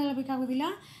ಪ್ರಮಾಣದಲ್ಲಿ ಬೇಕಾಗೋದಿಲ್ಲ,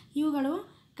 ಇವುಗಳು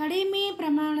ಕಡಿಮೆ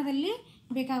ಪ್ರಮಾಣದಲ್ಲಿ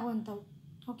ಬೇಕಾಗುವಂಥವು.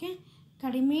 ಓಕೆ,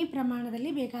 ಕಡಿಮೆ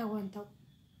ಪ್ರಮಾಣದಲ್ಲಿ ಬೇಕಾಗುವಂಥವು.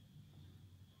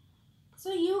 ಸೊ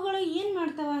ಇವುಗಳು ಏನು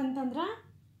ಮಾಡ್ತಾವೆ ಅಂತಂದ್ರೆ,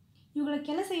 ಇವುಗಳ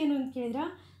ಕೆಲಸ ಏನು ಅಂತ ಕೇಳಿದ್ರೆ,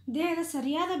 ದೇಹದ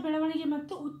ಸರಿಯಾದ ಬೆಳವಣಿಗೆ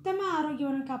ಮತ್ತು ಉತ್ತಮ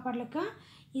ಆರೋಗ್ಯವನ್ನು ಕಾಪಾಡಲಿಕ್ಕೆ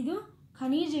ಇದು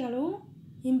ಖನಿಜಗಳು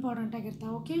ಇಂಪಾರ್ಟೆಂಟ್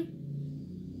ಆಗಿರ್ತಾವೆ. ಓಕೆ,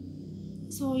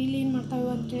 ಸೊ ಇಲ್ಲಿ ಏನು ಮಾಡ್ತಾವೆ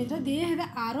ಅಂತ ಕೇಳಿದ್ರೆ, ದೇಹದ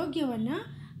ಆರೋಗ್ಯವನ್ನು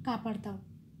ಕಾಪಾಡ್ತಾವೆ.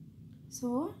 ಸೊ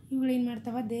ಇವುಗಳೇನು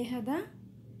ಮಾಡ್ತಾವೆ? ದೇಹದ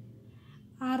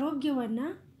ಆರೋಗ್ಯವನ್ನು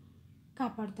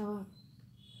ಕಾಪಾಡ್ತಾವೆ.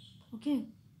 ಓಕೆ,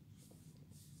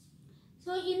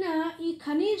 ಸೊ ಇನ್ನು ಈ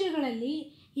ಖನಿಜಗಳಲ್ಲಿ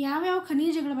ಯಾವ್ಯಾವ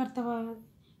ಖನಿಜಗಳು ಬರ್ತಾವೆ,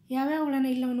 ಯಾವ್ಯಾವುಗಳನ್ನು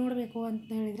ಇಲ್ಲಿ ನಾವು ನೋಡಬೇಕು ಅಂತ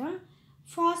ಹೇಳಿದ್ರೆ,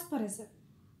 ಫಾಸ್ಫರಸ್.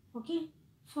 ಓಕೆ,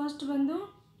 ಫಸ್ಟ್ ಬಂದು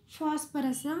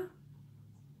ಫಾಸ್ಫರಸ್.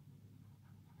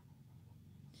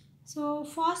 ಸೊ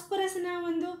ಫಾಸ್ಫರಸ್ನ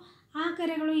ಒಂದು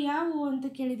ಆಕಾರಗಳು ಯಾವುವು ಅಂತ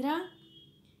ಕೇಳಿದ್ರೆ,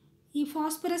 ಈ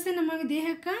ಫಾಸ್ಫರಸ್ ನಮ್ಮ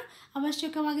ದೇಹಕ್ಕೆ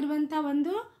ಅವಶ್ಯಕವಾಗಿರುವಂಥ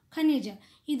ಒಂದು ಖನಿಜ.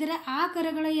 ಇದರ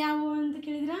ಆಕಾರಗಳು ಯಾವುವು ಅಂತ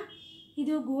ಕೇಳಿದ್ರೆ,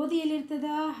 ಇದು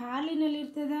ಗೋಧಿಯಲ್ಲಿರ್ತದೆ,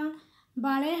 ಹಾಲಿನಲ್ಲಿರ್ತದೆ,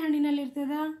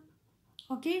 ಬಾಳೆಹಣ್ಣಿನಲ್ಲಿರ್ತದೆ.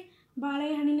 ಓಕೆ,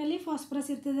 ಬಾಳೆಹಣ್ಣಿನಲ್ಲಿ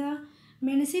ಫಾಸ್ಫರಸ್ ಇರ್ತದೆ,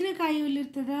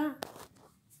 ಮೆಣಸಿನಕಾಯಿಯಲ್ಲಿರ್ತದೆ.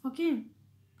 ಓಕೆ,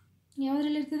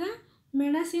 ಯಾವುದರಲ್ಲಿರ್ತದೆ?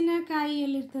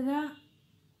 ಮೆಣಸಿನಕಾಯಿಯಲ್ಲಿರ್ತದೆ,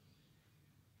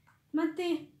 ಮತ್ತು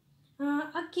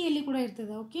ಅಕ್ಕಿಯಲ್ಲಿ ಕೂಡ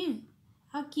ಇರ್ತದೆ. ಓಕೆ,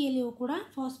 ಅಕ್ಕಿಯಲ್ಲಿಯೂ ಕೂಡ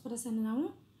ಫಾಸ್ಫರಸನ್ನು ನಾವು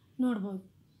ನೋಡ್ಬೋದು.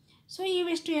 ಸೊ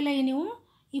ಇವೆಷ್ಟು ಎಲ್ಲ ನೀವು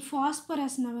ಈ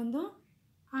ಫಾಸ್ಫರಸ್ನ ಒಂದು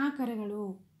ಆಕಾರಗಳು.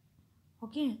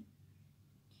 ಓಕೆ,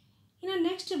 ಇನ್ನು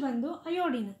ನೆಕ್ಸ್ಟ್ ಬಂದು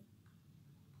ಅಯೋಡಿನ್.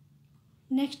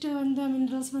 ನೆಕ್ಸ್ಟ್ ಒಂದು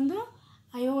ಮಿನರಲ್ಸ್ ಬಂದು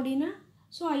ಅಯೋಡಿನ್.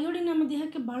 ಸೊ ಅಯೋಡಿನ್ ನಮ್ಮ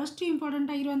ದೇಹಕ್ಕೆ ಭಾಳಷ್ಟು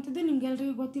ಇಂಪಾರ್ಟೆಂಟ್ ಆಗಿರುವಂಥದ್ದು,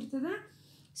 ನಿಮ್ಗೆಲ್ರಿಗೂ ಗೊತ್ತಿರ್ತದೆ.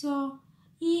 ಸೊ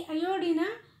ಈ ಅಯೋಡಿನ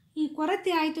ಈ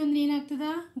ಕೊರತೆ ಆಯಿತು ಅಂದರೆ ಏನಾಗ್ತದೆ?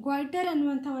 ಗ್ವಾಯ್ಟರ್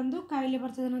ಅನ್ನುವಂಥ ಒಂದು ಕಾಯಿಲೆ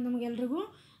ಬರ್ತದೆ ಅನ್ನೋದು ನಮಗೆಲ್ರಿಗೂ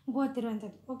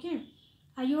ಗೊತ್ತಿರುವಂಥದ್ದು. ಓಕೆ,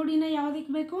 ಅಯೋಡಿನ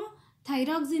ಯಾವುದಕ್ಕೆ ಬೇಕು?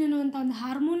 ಥೈರಾಕ್ಸಿನ್ ಅನ್ನುವಂಥ ಒಂದು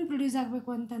ಹಾರ್ಮೋನ್ ಪ್ರೊಡ್ಯೂಸ್ ಆಗಬೇಕು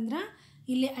ಅಂತಂದ್ರೆ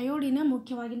ಇಲ್ಲಿ ಅಯೋಡಿನ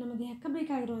ಮುಖ್ಯವಾಗಿ ನಮ್ಮ ದೇಹಕ್ಕೆ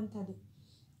ಬೇಕಾಗಿರುವಂಥದ್ದು.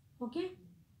 ಓಕೆ,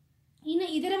 ಇನ್ನು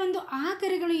ಇದರ ಒಂದು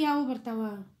ಆಕಾರಗಳು ಯಾವುವು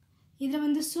ಬರ್ತಾವೆ? ಇದರ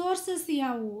ಒಂದು ಸೋರ್ಸಸ್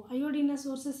ಯಾವುವು? ಅಯೋಡಿನ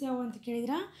ಸೋರ್ಸಸ್ ಯಾವುವು ಅಂತ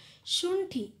ಕೇಳಿದ್ರೆ,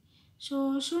 ಶುಂಠಿ. ಸೊ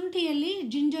ಶುಂಠಿಯಲ್ಲಿ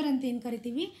ಜಿಂಜರ್ ಅಂತ ಏನು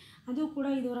ಕರಿತೀವಿ ಅದು ಕೂಡ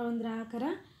ಇದರ ಒಂದು ಆಕಾರ.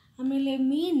 ಆಮೇಲೆ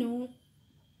ಮೀನು,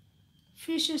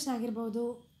 ಫಿಶಸ್ ಆಗಿರ್ಬೋದು.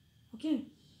 ಓಕೆ,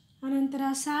 ಅನಂತರ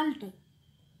ಸಾಲ್ಟ್.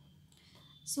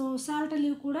 ಸೊ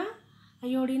ಸಾಲ್ಟಲ್ಲಿಯೂ ಕೂಡ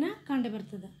ಅಯೋಡಿನ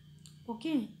ಕಂಡುಬರ್ತದೆ.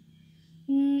 ಓಕೆ,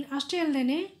 ಅಷ್ಟೇ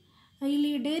ಅಲ್ಲದೆ ಇಲ್ಲಿ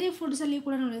ಡೈರಿ ಫುಡ್ಸಲ್ಲಿ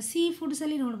ಕೂಡ ನೋಡ್ಬೋದು, ಸೀ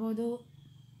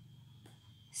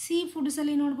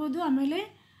ಫುಡ್ಸಲ್ಲಿ ನೋಡ್ಬೋದು. ಆಮೇಲೆ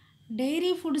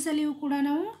ಡೈರಿ ಫುಡ್ಸಲ್ಲಿಯೂ ಕೂಡ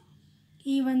ನಾವು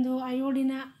ಈ ಒಂದು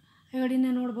ಅಯೋಡಿನ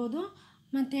ನೋಡ್ಬೋದು.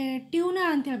 ಮತ್ತು ಟ್ಯೂನಾ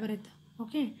ಅಂತೇಳಿ ಬರುತ್ತೆ.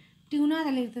 ಓಕೆ,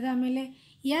 ಟ್ಯೂನಾದಲ್ಲಿ ಇರ್ತದೆ. ಆಮೇಲೆ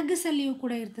ಎಗ್ಸಲ್ಲಿಯೂ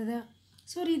ಕೂಡ ಇರ್ತದೆ.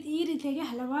 ಸೊ ಈ ರೀತಿಯಾಗಿ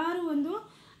ಹಲವಾರು ಒಂದು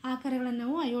ಆಕಾರಗಳನ್ನು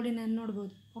ನಾವು ಅಯೋಡಿನ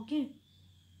ನೋಡ್ಬೋದು. ಓಕೆ,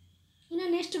 ಇನ್ನು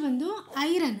ನೆಕ್ಸ್ಟ್ ಬಂದು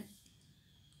ಐರನ್.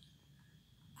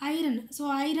 ಸೊ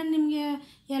ಐರನ್ ನಿಮಗೆ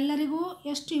ಎಲ್ಲರಿಗೂ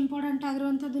ಎಷ್ಟು ಇಂಪಾರ್ಟೆಂಟ್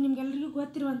ಆಗಿರುವಂಥದ್ದು ನಿಮಗೆಲ್ಲರಿಗೂ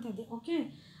ಗೊತ್ತಿರುವಂಥದ್ದು. ಓಕೆ,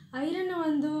 ಐರನ್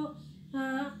ಒಂದು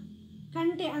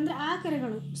ಅಂದರೆ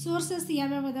ಆಕರಗಳು, ಸೋರ್ಸಸ್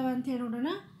ಯಾವ್ಯಾವ ಅದಾವ ಅಂತೇಳಿ ನೋಡೋಣ.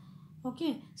 ಓಕೆ,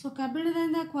 ಸೊ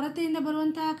ಕಬ್ಬಿಣದಿಂದ ಕೊರತೆಯಿಂದ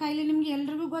ಬರುವಂಥ ಕಾಯಿಲೆ ನಿಮಗೆ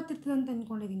ಎಲ್ರಿಗೂ ಗೊತ್ತಿರ್ತದೆ ಅಂತ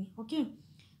ಅಂದ್ಕೊಂಡಿದ್ದೀನಿ. ಓಕೆ,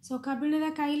 ಸೊ ಕಬ್ಬಿಣದ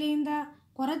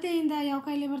ಕೊರತೆಯಿಂದ ಯಾವ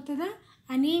ಕಾಯಿಲೆ ಬರ್ತದೆ?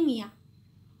 ಅನೇಮಿಯಾ.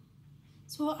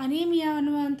 ಸೊ ಅನೇಮಿಯಾ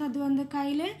ಅನ್ನುವಂಥದ್ದು ಒಂದು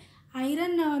ಕಾಯಿಲೆ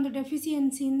ಐರನ್ನ ಒಂದು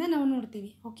ಡೆಫಿಸಿಯನ್ಸಿಯಿಂದ ನಾವು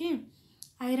ನೋಡ್ತೀವಿ. ಓಕೆ,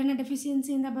 ಐರನ್ನ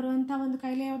ಡೆಫಿಸಿಯನ್ಸಿಯಿಂದ ಬರುವಂಥ ಒಂದು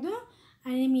ಕಾಯಿಲೆ ಯಾವುದು?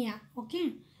 ಅನೇಮಿಯಾ. ಓಕೆ,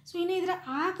 ಸೊ ಇನ್ನು ಇದರ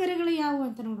ಆಕರಗಳು ಯಾವುವು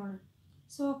ಅಂತ ನೋಡೋಣ.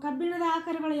 ಸೊ ಕಬ್ಬಿಣದ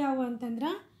ಆಕರಗಳು ಯಾವುವು ಅಂತಂದ್ರೆ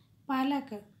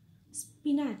ಪಾಲಕ್,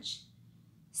 ಸ್ಪಿನಾಚ್,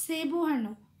 ಸೇಬು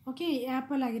ಹಣ್ಣು. ಓಕೆ,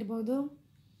 ಆ್ಯಪಲ್ ಆಗಿರ್ಬೋದು.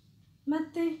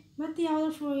 ಮತ್ತು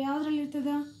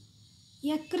ಯಾವುದ್ರಲ್ಲಿರ್ತದೆ?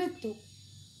 ಯಕೃತ್ತು.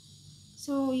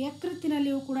 ಸೊ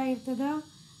ಯಕೃತ್ತಿನಲ್ಲಿಯೂ ಕೂಡ ಇರ್ತದೆ.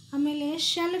 ಆಮೇಲೆ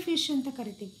ಶೆಲ್ ಫಿಶ್ ಅಂತ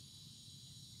ಕರಿತೀವಿ,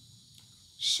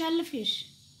 ಶೆಲ್ ಫಿಶ್.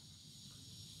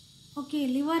 ಓಕೆ,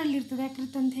 ಲಿವರಲ್ಲಿರ್ತದೆ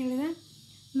ಯಕೃತ್ತು ಅಂತ ಹೇಳಿದೆ.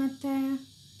 ಮತ್ತು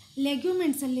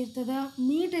ಲೆಗ್ಯೂಮೆಂಟ್ಸಲ್ಲಿ ಇರ್ತದೆ,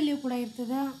 ಮೀಟಲ್ಲಿಯೂ ಕೂಡ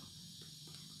ಇರ್ತದೆ,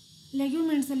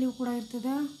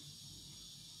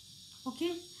 ಓಕೆ,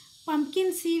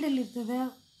 ಪಂಪ್ಕಿನ್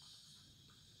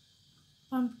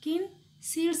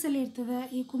ಸೀಡ್ಸಲ್ಲಿ ಇರ್ತದೆ.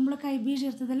 ಈ ಕುಂಬಳಕಾಯಿ ಬೀಜ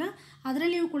ಇರ್ತದಲ್ಲ,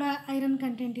 ಅದರಲ್ಲಿಯೂ ಕೂಡ ಐರನ್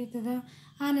ಕಂಟೆಂಟ್ ಇರ್ತದೆ.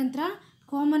 ಆನಂತರ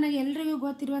ಕಾಮನಾಗಿ ಎಲ್ರಿಗೂ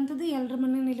ಗೊತ್ತಿರುವಂಥದ್ದು, ಎಲ್ಲರ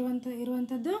ಮನೆಯಲ್ಲಿ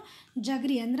ಇರುವಂಥದ್ದು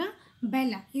ಜಗರಿ ಅಂದ್ರೆ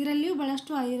ಬೆಲ್ಲ. ಇದರಲ್ಲಿಯೂ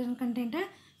ಭಾಳಷ್ಟು ಐರನ್ ಕಂಟೆಂಟ್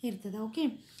ಇರ್ತದೆ. ಓಕೆ,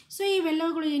 ಸೊ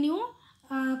ಇವೆಲ್ಲವುಗಳು ನೀವು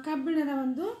ಕಬ್ಬಿಣದ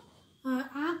ಒಂದು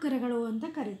ಆಕರಗಳು ಅಂತ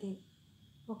ಕರಿತೀವಿ.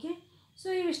 ಓಕೆ, ಸೊ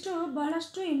ಇವಿಷ್ಟು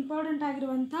ಬಹಳಷ್ಟು ಇಂಪಾರ್ಟೆಂಟ್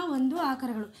ಆಗಿರುವಂಥ ಒಂದು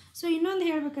ಆಕರಗಳು. ಸೊ ಇನ್ನೊಂದು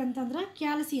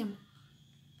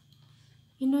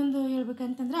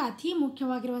ಹೇಳ್ಬೇಕಂತಂದ್ರೆ ಅತಿ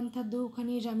ಮುಖ್ಯವಾಗಿರುವಂಥದ್ದು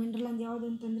ಖನಿಜ ಮಿನರಲ್ ಅಂತ ಯಾವುದು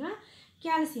ಅಂತಂದ್ರೆ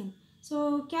calcium. So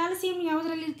calcium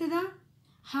ಯಾವುದರಲ್ಲಿರ್ತದೆ?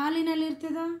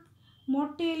 ಹಾಲಿನಲ್ಲಿರ್ತದೆ,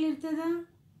 ಮೊಟ್ಟೆಯಲ್ಲಿರ್ತದೆ.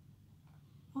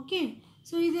 Okay,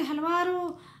 so ಇದು ಹಲವಾರು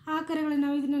ಆಕರಗಳು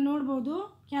ನಾವು ಇದನ್ನು ನೋಡ್ಬೋದು,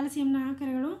 ಕ್ಯಾಲ್ಸಿಯಂನ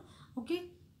ಆಕರಗಳು. ಓಕೆ,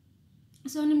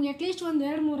 ಸೊ ನಿಮ್ಗೆ ಅಟ್ಲೀಸ್ಟ್ ಒಂದು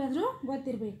 2-3 ಆದರೂ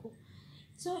ಗೊತ್ತಿರಬೇಕು.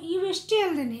 ಸೊ ಇವೆಷ್ಟೇ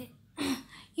ಅಲ್ಲದೆ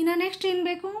ಇನ್ನು ನೆಕ್ಸ್ಟ್ ಏನು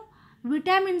ಬೇಕು?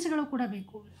 ವಿಟಮಿನ್ಸ್ಗಳು ಕೂಡ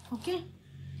ಬೇಕು. ಓಕೆ,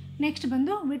 ನೆಕ್ಸ್ಟ್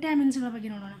ಬಂದು ವಿಟಮಿನ್ಸ್ಗಳ ಬಗ್ಗೆ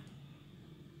ನೋಡೋಣ.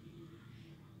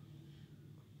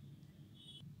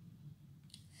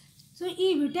 ಸೊ ಈ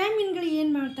ವಿಟಮಿನ್ಗಳು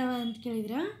ಏನು ಮಾಡ್ತಾವೆ ಅಂತ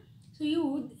ಕೇಳಿದ್ರೆ, ಸೊ ಇವು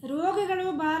ರೋಗಗಳು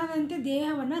ಬಾರದಂತೆ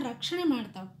ದೇಹವನ್ನು ರಕ್ಷಣೆ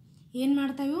ಮಾಡ್ತಾವೆ. ಏನು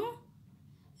ಮಾಡ್ತಾವೆ?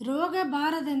 ರೋಗ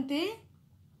ಬಾರದಂತೆ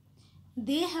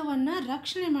ದೇಹವನ್ನು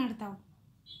ರಕ್ಷಣೆ ಮಾಡ್ತಾವೆ.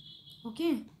 ಓಕೆ,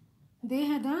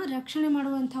 ದೇಹದ ರಕ್ಷಣೆ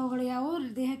ಮಾಡುವಂಥವುಗಳು ಯಾವುವು?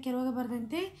 ದೇಹಕ್ಕೆ ರೋಗ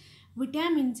ಬರದಂತೆ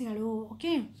ವಿಟಮಿನ್ಸ್ಗಳು.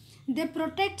 Okay, they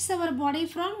protects our body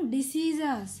from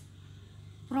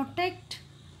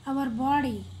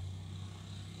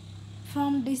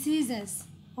diseases.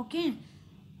 Okay,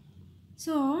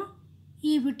 so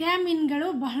ಈ ವಿಟಮಿನ್ಗಳು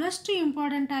ಬಹಳಷ್ಟು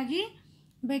ಇಂಪಾರ್ಟೆಂಟಾಗಿ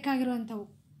ಬೇಕಾಗಿರುವಂಥವು.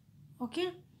 ಓಕೆ,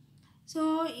 ಸೊ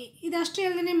ಇದಷ್ಟೇ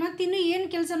ಅಲ್ಲದೆ ಮತ್ತಿನ್ನೂ ಏನು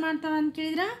ಕೆಲಸ ಮಾಡ್ತಾವೆ ಅಂತ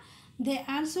ಕೇಳಿದ್ರೆ, they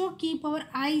also keep our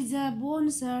eyes,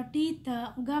 bones, teeth,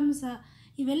 ಗಮ್ಸ್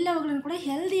ಇವೆಲ್ಲವುಗಳನ್ನು ಕೂಡ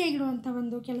ಹೆಲ್ದಿಯಾಗಿಡುವಂಥ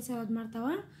ಒಂದು ಕೆಲಸ ಯಾವ್ದು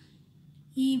ಮಾಡ್ತಾವೆ?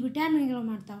 ಈ ವಿಟಮಿನ್ಗಳು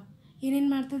ಮಾಡ್ತಾವೆ. ಏನೇನು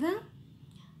ಮಾಡ್ತದೆ?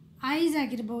 ಐಸ್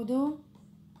ಆಗಿರ್ಬೋದು,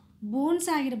 ಬೋನ್ಸ್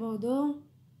ಆಗಿರ್ಬೋದು,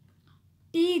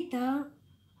 ಟೀತ್,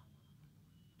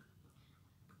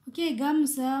 ಓಕೆ,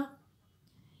 ಗಮ್ಸ್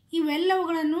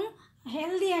ಇವೆಲ್ಲವುಗಳನ್ನು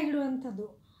ಹೆಲ್ದಿಯಾಗಿಡುವಂಥದ್ದು,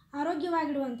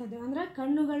 ಆರೋಗ್ಯವಾಗಿಡುವಂಥದ್ದು. ಅಂದರೆ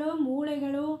ಕಣ್ಣುಗಳು,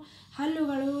 ಮೂಳೆಗಳು,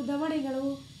 ಹಲ್ಲುಗಳು, ದವಡೆಗಳು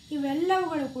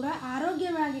ಇವೆಲ್ಲವುಗಳು ಕೂಡ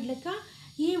ಆರೋಗ್ಯವಾಗಿಡ್ಲಿಕ್ಕೆ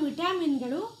ಈ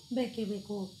ವಿಟಮಿನ್ಗಳು ಬೇಕೇ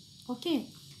ಬೇಕು. ಓಕೆ,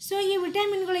 ಸೊ ಈ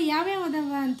ವಿಟಮಿನ್ಗಳು ಯಾವ್ಯಾವ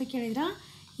ಅದಾವ ಅಂತ ಕೇಳಿದ್ರೆ,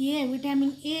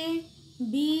 vitamin A,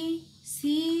 B,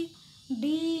 C,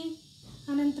 D,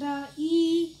 ಅನಂತರ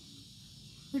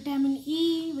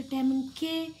ವಿಟಮಿನ್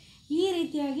ಕೆ ಈ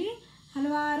ರೀತಿಯಾಗಿ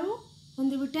ಹಲವಾರು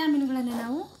ಒಂದು ವಿಟಮಿನ್ಗಳನ್ನು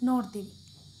ನಾವು ನೋಡ್ತೀವಿ.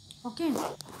 ಓಕೆ,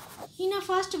 ಇನ್ನು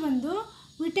ಫಸ್ಟ್ ಬಂದು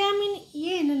ವಿಟಮಿನ್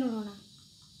ಎನ ನೋಡೋಣ.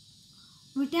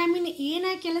 ವಿಟಮಿನ್ ಎನ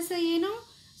ಕೆಲಸ ಏನು?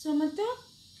 ಸೊ ಮತ್ತು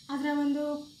ಅದರ ಒಂದು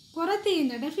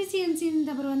ಕೊರತೆಯಿಂದ, ಡೆಫಿಸಿಯನ್ಸಿಯಿಂದ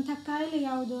ಬರುವಂಥ ಕಾಯಿಲೆ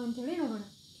ಯಾವುದು ಅಂತೇಳಿ ನೋಡೋಣ.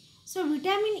 ಸೊ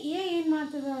ವಿಟಮಿನ್ ಎ ಏನು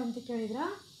ಮಾಡ್ತದೆ ಅಂತ ಕೇಳಿದ್ರೆ,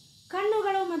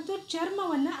 ಕಣ್ಣುಗಳು ಮತ್ತು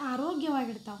ಚರ್ಮವನ್ನು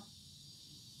ಆರೋಗ್ಯವಾಗಿಡ್ತಾವೆ.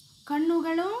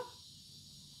 ಕಣ್ಣುಗಳು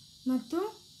ಮತ್ತು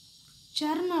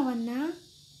ಚರ್ಮವನ್ನು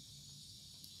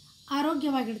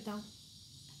ಆರೋಗ್ಯವಾಗಿರ್ತಾವೆ.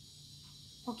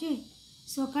 ಓಕೆ,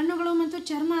 ಸೊ ಕಣ್ಣುಗಳು ಮತ್ತು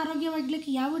ಚರ್ಮ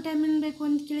ಆರೋಗ್ಯವಾಗಿರ್ಲಿಕ್ಕೆ ಯಾವ ವಿಟಮಿನ್ ಬೇಕು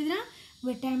ಅಂತ ಕೇಳಿದ್ರೆ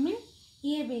ವಿಟಮಿನ್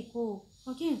ಎ ಬೇಕು.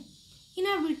 ಓಕೆ,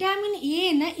 ಇನ್ನು ವಿಟಮಿನ್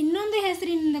ಎನ ಇನ್ನೊಂದು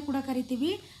ಹೆಸರಿನಿಂದ ಕೂಡ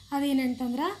ಕರಿತೀವಿ,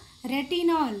 ಅದೇನಂತಂದ್ರೆ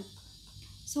ರೆಟಿನಾಲ್.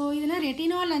 ಸೊ ಇದನ್ನು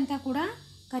ರೆಟಿನಾಲ್ ಅಂತ ಕೂಡ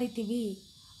ಕರಿತೀವಿ.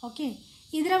 ಓಕೆ,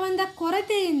 ಇದರ ಒಂದು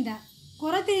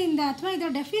ಕೊರತೆಯಿಂದ ಅಥವಾ ಇದರ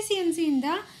ಡೆಫಿಸಿಯನ್ಸಿಯಿಂದ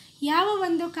ಯಾವ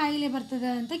ಒಂದು ಕಾಯಿಲೆ ಬರ್ತದೆ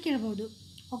ಅಂತ ಕೇಳ್ಬೋದು.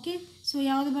 ಓಕೆ, ಸೊ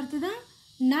ಯಾವುದು ಬರ್ತದೆ?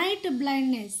 Night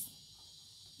blindness.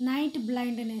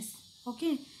 ಓಕೆ,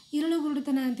 ಇರುಳು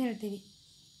ಗುರುಡುತನ ಅಂತ ಹೇಳ್ತೀವಿ.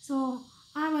 ಸೊ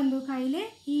ಆ ಒಂದು ಕಾಯಿಲೆ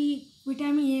ಈ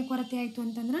ವಿಟಮಿನ್ ಎ ಕೊರತೆ ಆಯಿತು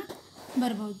ಅಂತಂದ್ರೆ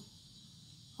ಬರ್ಬೋದು.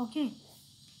 ಓಕೆ,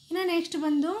 ಇನ್ನು ನೆಕ್ಸ್ಟ್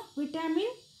ಬಂದು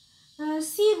ವಿಟಮಿನ್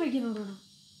ಸಿ ಬಗ್ಗೆ ನೋಡೋಣ.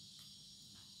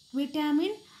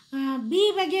 ವಿಟಮಿನ್ ಬಿ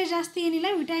ಬಗ್ಗೆ ಜಾಸ್ತಿ ಏನಿಲ್ಲ,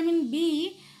 ವಿಟಮಿನ್ ಬಿ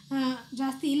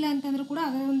ಜಾಸ್ತಿ ಇಲ್ಲ ಅಂತಂದ್ರೂ ಕೂಡ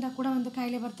ಅದರಿಂದ ಕೂಡ ಒಂದು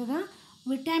ಕಾಯಿಲೆ ಬರ್ತದೆ.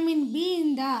 ವಿಟಮಿನ್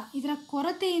ಬಿಯಿಂದ ಇದರ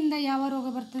ಕೊರತೆಯಿಂದ ಯಾವ ರೋಗ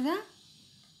ಬರ್ತದೆ?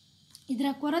 ಇದರ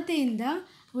ಕೊರತೆಯಿಂದ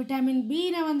ವಿಟಮಿನ್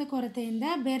ಬಿನ ಒಂದು ಕೊರತೆಯಿಂದ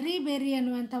ಬೆರ್ರಿ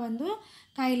ಅನ್ನುವಂಥ ಒಂದು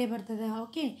ಕಾಯಿಲೆ ಬರ್ತದೆ.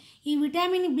 ಓಕೆ, ಈ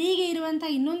ವಿಟಮಿನ್ ಬಿಗೆ ಇರುವಂಥ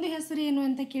ಇನ್ನೊಂದು ಹೆಸರು ಏನು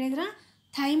ಅಂತ ಕೇಳಿದ್ರೆ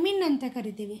ಥೈಮಿನ್ ಅಂತ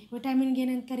ಕರಿತೀವಿ. ವಿಟಮಿನ್ಗೆ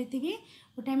ಏನಂತ ಕರಿತೀವಿ?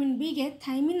 ವಿಟಮಿನ್ ಬಿಗೆ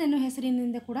ಥೈಮಿನ್ ಅನ್ನೋ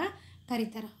ಹೆಸರಿನಿಂದ ಕೂಡ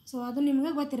ಕರೀತಾರೆ. ಸೊ ಅದು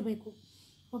ನಿಮ್ಗೆ ಗೊತ್ತಿರಬೇಕು.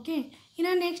 ಓಕೆ,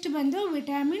 ಇನ್ನು ನೆಕ್ಸ್ಟ್ ಬಂದು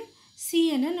ವಿಟಮಿನ್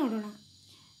ಸಿಯನ್ನು ನೋಡೋಣ.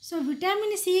 ಸೊ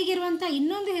ವಿಟಮಿನ್ ಸಿಗಿರುವಂಥ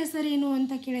ಇನ್ನೊಂದು ಹೆಸರೇನು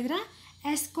ಅಂತ ಕೇಳಿದ್ರೆ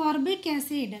ಎಸ್ಕಾರ್ಬಿಕ್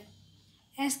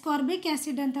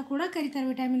ಆ್ಯಸಿಡ್ ಅಂತ ಕೂಡ ಕರೀತಾರೆ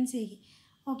ವಿಟಮಿನ್ ಸಿಗೆ.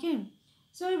 ಓಕೆ,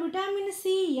 ಸೊ ಈ ವಿಟಮಿನ್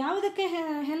ಸಿ ಯಾವುದಕ್ಕೆ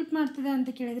ಹೆಲ್ಪ್ ಮಾಡ್ತದೆ ಅಂತ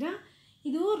ಕೇಳಿದ್ರೆ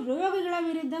ಇದು ರೋಗಗಳ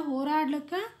ವಿರುದ್ಧ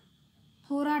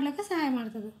ಹೋರಾಡಲಿಕ್ಕೆ ಸಹಾಯ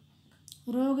ಮಾಡ್ತದೆ.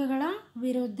 ರೋಗಗಳ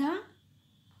ವಿರುದ್ಧ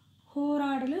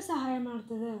ಹೋರಾಡಲು ಸಹಾಯ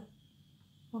ಮಾಡ್ತದೆ.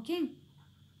 ಓಕೆ,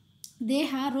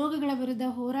 ದೇಹ ರೋಗಗಳ ವಿರುದ್ಧ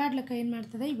ಹೋರಾಡ್ಲಿಕ್ಕೆ ಏನು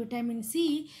ಮಾಡ್ತದೆ? ಈ ವಿಟಮಿನ್ ಸಿ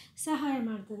ಸಹಾಯ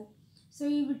ಮಾಡ್ತದೆ. ಸೊ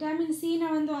ಈ ವಿಟಮಿನ್ ಸಿನ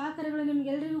ಒಂದು ಆಕಾರಗಳು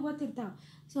ನಿಮಗೆಲ್ಲರಿಗೂ ಗೊತ್ತಿರ್ತಾವೆ.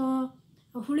 ಸೊ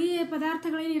ಹುಳಿ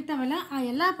ಪದಾರ್ಥಗಳೇನು ಇರ್ತಾವಲ್ಲ ಆ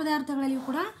ಎಲ್ಲ ಪದಾರ್ಥಗಳಲ್ಲಿಯೂ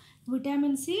ಕೂಡ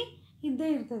ವಿಟಮಿನ್ ಸಿ ಇದ್ದೇ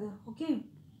ಇರ್ತದೆ. ಓಕೆ,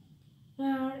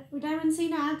 ವಿಟಮಿನ್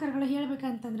ಸಿನ ಆಕಾರಗಳು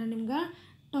ಹೇಳಬೇಕಂತಂದ್ರೆ ನಿಮ್ಗೆ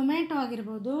ಟೊಮೆಟೊ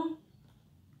ಆಗಿರ್ಬೋದು,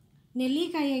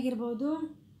 ನೆಲ್ಲಿಕಾಯಿ ಆಗಿರ್ಬೋದು,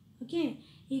 ಓಕೆ,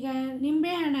 ಈಗ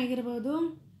ನಿಂಬೆಹಣ್ಣು ಆಗಿರ್ಬೋದು,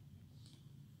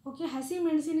 ಓಕೆ, ಹಸಿ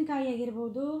ಮೆಣಸಿನಕಾಯಿ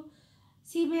ಆಗಿರ್ಬೋದು,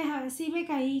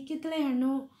 ಸೀಬೆಕಾಯಿ, ಕಿತ್ತಳೆ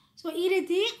ಹಣ್ಣು. ಸೊ ಈ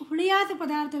ರೀತಿ ಹುಳಿಯಾದ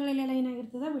ಪದಾರ್ಥಗಳಲ್ಲೆಲ್ಲ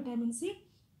ಏನಾಗಿರ್ತದೆ? ವಿಟಮಿನ್ ಸಿ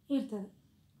ಇರ್ತದೆ.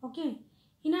 ಓಕೆ,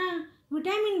 ಇನ್ನು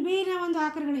ವಿಟಮಿನ್ ಬಿನ ಒಂದು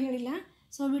ಆಕಾರಗಳು ಹೇಳಿಲ್ಲ.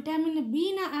 ಸೊ ವಿಟಮಿನ್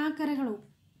ಬಿನ ಆಕಾರಗಳು,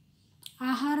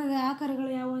 ಆಹಾರದ ಆಕಾರಗಳು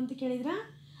ಯಾವುವು ಅಂತ ಕೇಳಿದ್ರೆ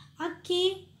ಅಕ್ಕಿ,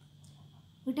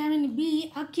 ವಿಟಮಿನ್ ಬಿ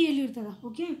ಅಕ್ಕಿಯಲ್ಲಿ ಇರ್ತದೆ.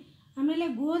 ಓಕೆ, ಆಮೇಲೆ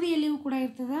ಗೋಧಿಯಲ್ಲಿಯೂ ಕೂಡ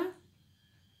ಇರ್ತದೆ,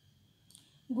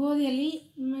 ಗೋಧಿಯಲ್ಲಿ.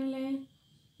 ಆಮೇಲೆ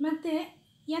ಮತ್ತು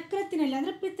ಯಕೃತ್ತಿನಲ್ಲಿ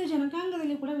ಅಂದರೆ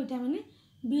ಪಿತ್ತಜನಕಾಂಗದಲ್ಲಿ ಕೂಡ ವಿಟಮಿನ್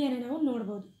ಬಿಯನ್ನು ನಾವು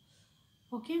ನೋಡ್ಬೋದು.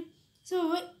 ಓಕೆ, ಸೊ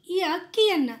ಈ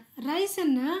ಅಕ್ಕಿಯನ್ನು,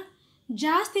 ರೈಸನ್ನು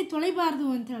ಜಾಸ್ತಿ ತೊಳಿಬಾರ್ದು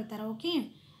ಅಂತ ಹೇಳ್ತಾರೆ. ಓಕೆ,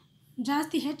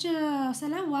 ಜಾಸ್ತಿ ಹೆಚ್ಚು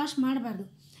ಸಲ ವಾಶ್ ಮಾಡಬಾರ್ದು.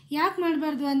 ಯಾಕೆ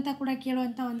ಮಾಡಬಾರ್ದು ಅಂತ ಕೂಡ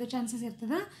ಕೇಳುವಂಥ ಒಂದು ಚಾನ್ಸಸ್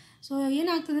ಇರ್ತದೆ. ಸೊ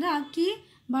ಏನಾಗ್ತದ್ರೆ ಅಕ್ಕಿ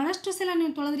ಭಾಳಷ್ಟು ಸಲ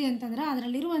ನೀವು ತೊಳೆದ್ರಿ ಅಂತಂದ್ರೆ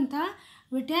ಅದರಲ್ಲಿರುವಂಥ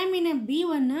ವಿಟಮಿನ್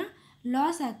ಬಿ1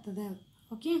 ಲಾಸ್ ಆಗ್ತದೆ.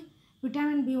 ಓಕೆ,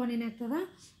 ವಿಟಮಿನ್ ಬಿ1 ಏನಾಗ್ತದೆ?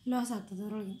 ಲಾಸ್ ಆಗ್ತದೆ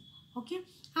ಅದರೊಳಗೆ. ಓಕೆ,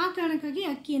 ಆ ಕಾರಣಕ್ಕಾಗಿ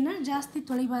ಅಕ್ಕಿಯನ್ನು ಜಾಸ್ತಿ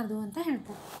ತೊಳಿಬಾರ್ದು ಅಂತ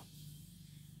ಹೇಳ್ತಾರೆ.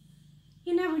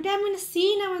 ಇನ್ನು ವಿಟಮಿನ್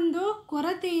ಸಿನ ಒಂದು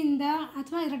ಕೊರತೆಯಿಂದ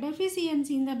ಅಥವಾ ಇದರ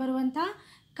ಡೆಫಿಸಿಯನ್ಸಿಯಿಂದ ಬರುವಂಥ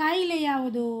ಕಾಯಿಲೆ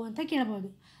ಯಾವುದು ಅಂತ ಕೇಳ್ಬೋದು.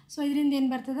 ಸೊ ಇದರಿಂದ ಏನು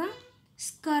ಬರ್ತದೆ?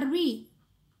 ಸ್ಕರ್ವಿ.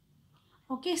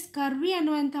 ಓಕೆ, ಸ್ಕರ್ವಿ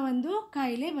ಅನ್ನುವಂಥ ಒಂದು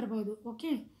ಕಾಯಿಲೆ ಬರ್ಬೋದು.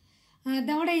 ಓಕೆ,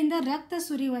 ದವಡೆಯಿಂದ ರಕ್ತ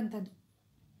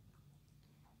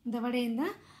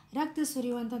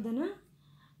ಸುರಿಯುವಂಥದ್ದನ್ನು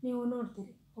ನೀವು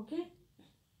ನೋಡ್ತೀರಿ. ಓಕೆ,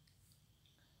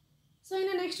 ಸೊ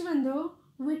ಇನ್ನು ನೆಕ್ಸ್ಟ್ ಬಂದು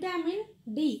ವಿಟಮಿನ್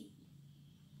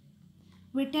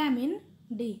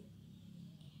ಡಿ.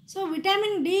 ಸೊ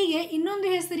ವಿಟಮಿನ್ ಡಿಗೆ ಇನ್ನೊಂದು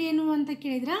ಹೆಸರು ಏನು ಅಂತ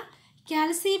ಕೇಳಿದ್ರೆ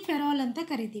ಕ್ಯಾಲ್ಸಿಫೆರಾಲ್ ಅಂತ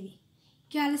ಕರಿತೀವಿ.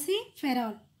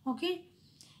 ಕ್ಯಾಲ್ಸಿಫೆರಾಲ್. ಓಕೆ,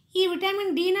 ಈ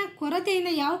ವಿಟಮಿನ್ ಡಿನ ಕೊರತೆಯಿಂದ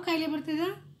ಯಾವ ಕಾಯಿಲೆ ಬರ್ತದೆ?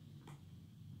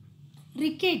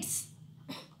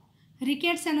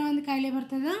 ರಿಕೆಟ್ಸ್ ಅನ್ನೋ ಒಂದು ಕಾಯಿಲೆ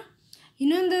ಬರ್ತದೆ.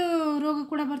 ಇನ್ನೊಂದು ರೋಗ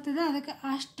ಕೂಡ ಬರ್ತದೆ, ಅದಕ್ಕೆ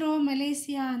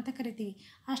ಆಸ್ಟ್ರೋಮಲೇಸಿಯಾ ಅಂತ ಕರಿತೀವಿ.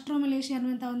 ಆಸ್ಟ್ರೋಮಲೇಷಿಯಾ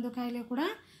ಅನ್ನುವಂಥ ಒಂದು ಕಾಯಿಲೆ ಕೂಡ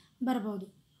ಬರ್ಬೋದು.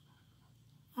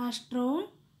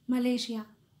 ಆಸ್ಟ್ರೋಮಲೇಷಿಯಾ.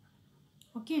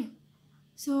 ಓಕೆ,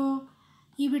 ಸೊ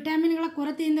ಈ ವಿಟಮಿನ್ಗಳ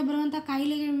ಕೊರತೆಯಿಂದ ಬರುವಂಥ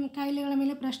ಕಾಯಿಲೆಗಳ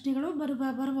ಮೇಲೆ ಪ್ರಶ್ನೆಗಳು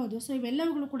ಬರ್ಬೋದು. ಸೊ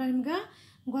ಇವೆಲ್ಲವುಗಳು ಕೂಡ ನಿಮ್ಗೆ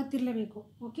ಗೊತ್ತಿರಲೇಬೇಕು.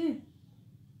 ಓಕೆ,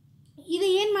 ಇದು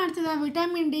ಏನು ಮಾಡ್ತದೆ?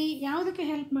 ವಿಟಮಿನ್ ಡಿ ಯಾವುದಕ್ಕೆ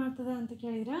ಹೆಲ್ಪ್ ಮಾಡ್ತದೆ ಅಂತ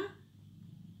ಕೇಳಿದ್ರೆ,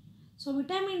 ಸೊ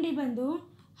ವಿಟಮಿನ್ ಡಿ ಬಂದು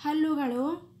ಹಲ್ಲುಗಳು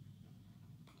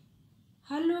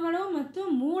ಮತ್ತು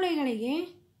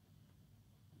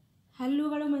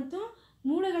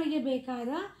ಮೂಳೆಗಳಿಗೆ ಬೇಕಾದ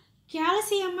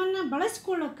ಕ್ಯಾಲ್ಸಿಯಮನ್ನು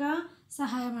ಬಳಸ್ಕೊಳ್ಳೋಕೆ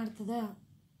ಸಹಾಯ ಮಾಡ್ತದೆ.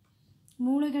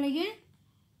 ಮೂಳೆಗಳಿಗೆ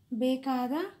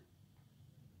ಬೇಕಾದ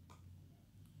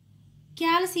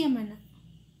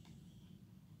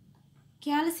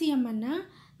ಕ್ಯಾಲ್ಸಿಯಮನ್ನು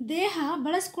ದೇಹ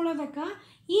ಬಳಸ್ಕೊಳ್ಳೋದಕ್ಕೆ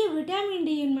ಈ ವಿಟಮಿನ್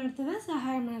ಡಿ ಏನು ಮಾಡ್ತದೆ,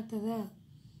 ಸಹಾಯ ಮಾಡ್ತದೆ.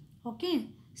 ಓಕೆ,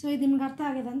 ಸೊ ಇದು ನಿಮ್ಗೆ ಅರ್ಥ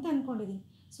ಆಗಿದೆ ಅಂತ ಅಂದ್ಕೊಂಡಿದ್ದೀನಿ.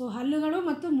 ಸೊ ಹಲ್ಲುಗಳು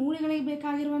ಮತ್ತು ಮೂಳೆಗಳಿಗೆ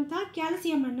ಬೇಕಾಗಿರುವಂಥ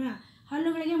ಕ್ಯಾಲ್ಸಿಯಮನ್ನು,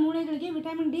 ಹಲ್ಲುಗಳಿಗೆ ಮೂಳೆಗಳಿಗೆ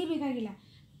ವಿಟಮಿನ್ ಡಿ ಬೇಕಾಗಿಲ್ಲ,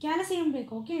 ಕ್ಯಾಲ್ಸಿಯಂ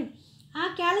ಬೇಕು. ಓಕೆ, ಆ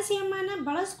ಕ್ಯಾಲ್ಸಿಯಮನ್ನು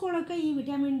ಬಳಸ್ಕೊಳ್ಳೋಕೆ ಈ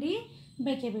ವಿಟಮಿನ್ ಡಿ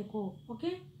ಬೇಕೇ ಬೇಕು.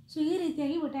 ಓಕೆ, ಸೊ ಈ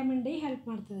ರೀತಿಯಾಗಿ ವಿಟಮಿನ್ ಡಿ ಹೆಲ್ಪ್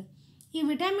ಮಾಡ್ತದೆ. ಈ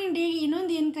ವಿಟಮಿನ್ ಡಿ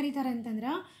ಇನ್ನೊಂದು ಏನು ಕರೀತಾರೆ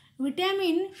ಅಂತಂದ್ರೆ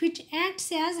vitamin which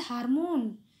acts as hormone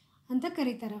ಅಂತ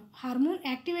ಕರೀತಾರೆ. ಹಾರ್ಮೋನ್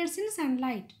ಆ್ಯಕ್ಟಿವೇಟ್ಸ್ ಇನ್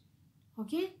ಸನ್ಲೈಟ್.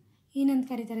 ಓಕೆ, ಏನಂತ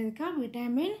ಕರೀತಾರೆ ಇದಕ್ಕೆ,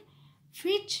 vitamin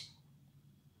which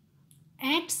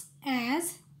acts as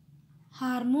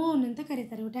hormone ಅಂತ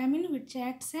ಕರೀತಾರೆ. Vitamin which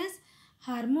acts as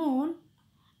hormone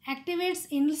activates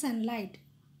in sunlight,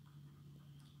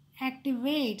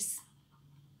 activates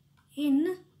in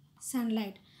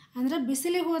sunlight ಅಂದರೆ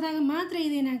ಬಿಸಿಲಿಗೆ ಹೋದಾಗ ಮಾತ್ರ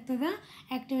ಇದೇನಾಗ್ತದೆ,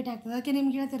 ಆ್ಯಕ್ಟಿವೇಟ್ ಆಗ್ತದೆ. ಅದಕ್ಕೆ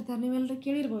ನಿಮ್ಗೆ ಹೇಳ್ತಿರ್ತಾರೆ, ನೀವೆಲ್ಲರೂ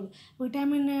ಕೇಳಿರ್ಬೋದು,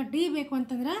 ವಿಟಮಿನ್ ಡಿ ಬೇಕು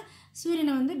ಅಂತಂದ್ರೆ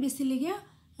ಸೂರ್ಯನ ಒಂದು ಬಿಸಿಲಿಗೆ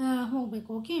ಹೋಗಬೇಕು.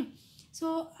 ಓಕೆ, ಸೊ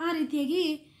ಆ ರೀತಿಯಾಗಿ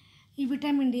ಈ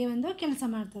ವಿಟಮಿನ್ ಡಿ ಒಂದು ಕೆಲಸ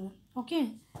ಮಾಡ್ತದೆ. ಓಕೆ,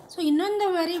 ಸೊ ಇನ್ನೊಂದು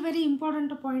ವೆರಿ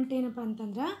ಇಂಪಾರ್ಟೆಂಟ್ ಪಾಯಿಂಟ್ ಏನಪ್ಪ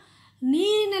ಅಂತಂದ್ರೆ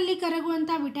ನೀರಿನಲ್ಲಿ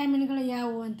ಕರಗುವಂಥ ವಿಟಮಿನ್ಗಳು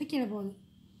ಯಾವುವು ಅಂತ ಕೇಳ್ಬೋದು.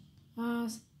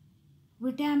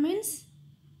 Vitamins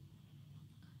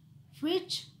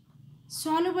which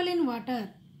soluble in water,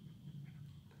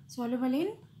 soluble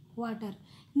in water,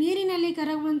 ನೀರಿನಲ್ಲಿ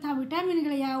ಕರಗುವಂಥ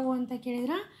ವಿಟಮಿನ್ಗಳು ಯಾವುವು ಅಂತ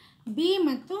ಕೇಳಿದ್ರೆ ಬಿ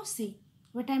ಮತ್ತು ಸಿ.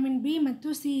 ವಿಟಮಿನ್ ಬಿ ಮತ್ತು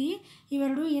ಸಿ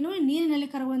ಇವೆರಡು ಏನು ನೀರಿನಲ್ಲಿ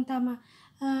ಕರಗುವಂಥ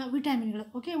ವಿಟಮಿನ್ಗಳು.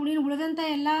 ಓಕೆ, ಉಳಿದಂಥ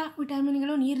ಎಲ್ಲ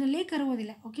ವಿಟಮಿನ್ಗಳು ನೀರಿನಲ್ಲಿ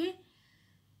ಕರಗೋದಿಲ್ಲ. ಓಕೆ,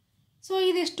 ಸೊ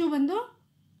ಇದೆಷ್ಟು ಬಂದು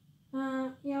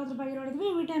ಯಾವುದ್ರ ಬಗ್ಗೆ ನೋಡಿದ್ವಿ,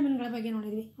 ವಿಟಮಿನ್ಗಳ ಬಗ್ಗೆ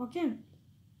ನೋಡಿದ್ವಿ. ಓಕೆ,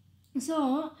 ಸೊ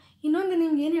ಇನ್ನೊಂದು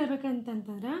ನಿಮ್ಗೆ ಏನು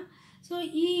ಹೇಳ್ಬೇಕಂತಂದ್ರೆ, ಸೊ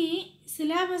ಈ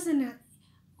ಸಿಲೆಬಸನ್ನು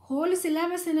ಹೋಲ್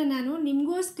ಸಿಲೆಬಸನ್ನು ನಾನು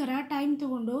ನಿಮಗೋಸ್ಕರ ಟೈಮ್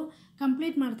ತೊಗೊಂಡು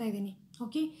ಕಂಪ್ಲೀಟ್ ಮಾಡ್ತಾಯಿದ್ದೀನಿ.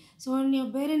 ಓಕೆ, ಸೊ ನೀವು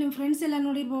ಬೇರೆ ನಿಮ್ಮ ಫ್ರೆಂಡ್ಸ್ ಎಲ್ಲ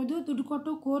ನೋಡಿರ್ಬೋದು, ದುಡ್ಡು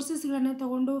ಕೊಟ್ಟು ಕೋರ್ಸಸ್ಗಳನ್ನು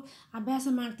ತೊಗೊಂಡು ಅಭ್ಯಾಸ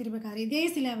ಮಾಡ್ತಿರ್ಬೇಕಾದ್ರೆ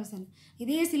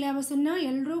ಇದೇ ಸಿಲೆಬಸನ್ನು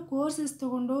ಎಲ್ಲರೂ ಕೋರ್ಸಸ್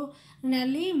ತೊಗೊಂಡು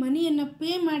ಅಲ್ಲಿ ಮನಿಯನ್ನು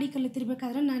ಪೇ ಮಾಡಿ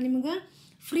ಕಲಿತಿರ್ಬೇಕಾದ್ರೆ ನಾನು ನಿಮ್ಗೆ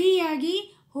ಫ್ರೀಯಾಗಿ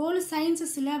ಹೋಲ್ ಸೈನ್ಸ್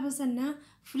ಸಿಲೆಬಸನ್ನು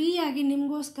ಫ್ರೀಯಾಗಿ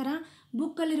ನಿಮಗೋಸ್ಕರ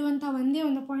ಬುಕ್ಕಲ್ಲಿರುವಂಥ ಒಂದೇ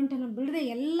ಒಂದು ಪಾಯಿಂಟನ್ನು ಬಿಡದೆ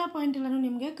ಎಲ್ಲ ಪಾಯಿಂಟ್ಗಳನ್ನು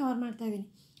ನಿಮಗೆ ಕವರ್ ಮಾಡ್ತಾಯಿದ್ದೀನಿ.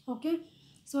 ಓಕೆ,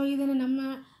 ಸೊ ಇದನ್ನು ನಮ್ಮ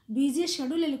ಬ್ಯುಸಿ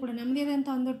ಶೆಡ್ಯೂಲಲ್ಲಿ ಕೂಡ ನಮ್ಮದೇ ಆದಂಥ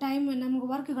ಒಂದು ಟೈಮ್ ನಮ್ಗೆ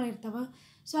ವರ್ಕ್ಗಳಿರ್ತವೆ.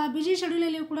 ಸೊ ಆ ಬ್ಯುಸಿ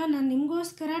ಶೆಡ್ಯೂಲಲ್ಲಿ ಕೂಡ ನಾನು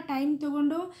ನಿಮಗೋಸ್ಕರ ಟೈಮ್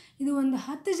ತೊಗೊಂಡು ಇದು ಒಂದು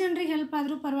 10 ಜನರಿಗೆ ಹೆಲ್ಪ್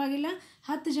ಆದರೂ ಪರವಾಗಿಲ್ಲ,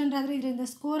 10 ಜನರಾದರೂ ಇದರಿಂದ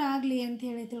ಸ್ಕೋರ್ ಆಗಲಿ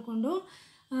ಅಂತೇಳಿ ತಿಳ್ಕೊಂಡು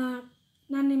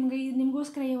ನಾನು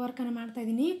ನಿಮಗೋಸ್ಕರ ಈ ವರ್ಕನ್ನು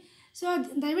ಮಾಡ್ತಾಯಿದ್ದೀನಿ. ಸೊ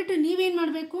ದಯವಿಟ್ಟು ನೀವೇನು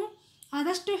ಮಾಡಬೇಕು,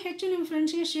 ಆದಷ್ಟು ಹೆಚ್ಚು ನಿಮ್ಮ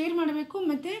ಫ್ರೆಂಡ್ಸ್ಗೆ ಶೇರ್ ಮಾಡಬೇಕು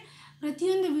ಮತ್ತು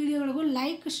ಪ್ರತಿಯೊಂದು ವೀಡಿಯೋಗಳಿಗೂ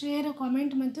ಲೈಕ್, ಶೇರ್,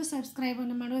 ಕಾಮೆಂಟ್ ಮತ್ತು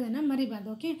ಸಬ್ಸ್ಕ್ರೈಬನ್ನು ಮಾಡೋದನ್ನು ಮರಿಬಾರ್ದು.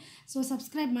 ಓಕೆ, ಸೊ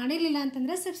ಸಬ್ಸ್ಕ್ರೈಬ್ ಮಾಡಿರಲಿಲ್ಲ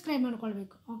ಅಂತಂದರೆ ಸಬ್ಸ್ಕ್ರೈಬ್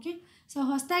ಮಾಡ್ಕೊಳ್ಬೇಕು. ಓಕೆ, ಸೊ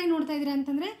ಹೊಸದಾಗಿ ನೋಡ್ತಾ ಇದ್ದೀರಾ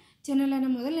ಅಂತಂದರೆ ಚಾನಲನ್ನು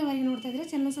ಮೊದಲನೇದಾಗಿ ನೋಡ್ತಾ ಇದ್ದರೆ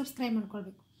ಚಾನಲ್ ಸಬ್ಸ್ಕ್ರೈಬ್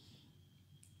ಮಾಡ್ಕೊಳ್ಬೇಕು.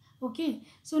 ಓಕೆ,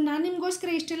 ಸೊ ನಾನು ನಿಮಗೋಸ್ಕರ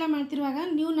ಇಷ್ಟೆಲ್ಲ ಮಾಡ್ತಿರುವಾಗ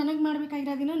ನೀವು ನನಗೆ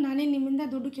ಮಾಡಬೇಕಾಗಿರೋದೇನೋ ನಾನೇ ನಿಮ್ಮಿಂದ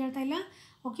ದುಡ್ಡು ಕೇಳ್ತಾ ಇಲ್ಲ.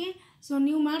 ಓಕೆ, ಸೊ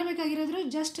ನೀವು ಮಾಡಬೇಕಾಗಿರೋದು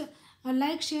ಜಸ್ಟ್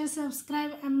ಲೈಕ್, ಶೇರ್,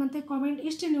 ಸಬ್ಸ್ಕ್ರೈಬ್ ಮತ್ತು ಕಾಮೆಂಟ್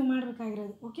ಇಷ್ಟೇ ನೀವು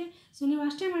ಮಾಡಬೇಕಾಗಿರೋದು. ಓಕೆ, ಸೊ ನೀವು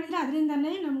ಅಷ್ಟೇ ಮಾಡಿದರೆ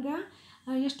ಅದರಿಂದನೇ ನಮ್ಗೆ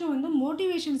ಎಷ್ಟೋ ಒಂದು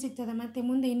ಮೋಟಿವೇಶನ್ ಸಿಗ್ತದೆ ಮತ್ತು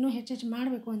ಮುಂದೆ ಇನ್ನೂ ಹೆಚ್ಚೆಚ್ಚು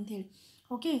ಮಾಡಬೇಕು ಅಂಥೇಳಿ.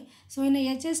 ಓಕೆ, ಸೊ ಇನ್ನು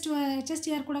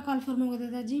HSTR ಕೂಡ ಕಾಲ್ಫಾರ್ಮ್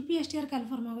ಆಗೋದದ, GPSTR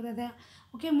ಕಾಲ್ಫಾರ್ಮ್ ಆಗೋದದ.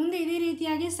 ಓಕೆ, ಮುಂದೆ ಇದೇ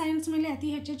ರೀತಿಯಾಗಿ ಸೈನ್ಸ್ ಮೇಲೆ ಅತಿ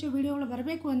ಹೆಚ್ಚೆಚ್ಚು ವೀಡಿಯೋಗಳು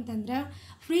ಬರಬೇಕು ಅಂತಂದ್ರೆ,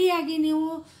 ಫ್ರೀಯಾಗಿ ನೀವು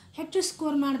ಹೆಚ್ಚು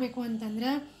ಸ್ಕೋರ್ ಮಾಡಬೇಕು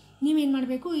ಅಂತಂದ್ರೆ ನೀವೇನು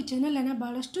ಮಾಡಬೇಕು, ಈ ಚಾನಲನ್ನು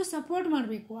ಭಾಳಷ್ಟು ಸಪೋರ್ಟ್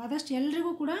ಮಾಡಬೇಕು. ಆದಷ್ಟು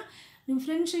ಎಲ್ರಿಗೂ ಕೂಡ ನಿಮ್ಮ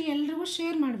ಫ್ರೆಂಡ್ಸಿಗೆ ಎಲ್ರಿಗೂ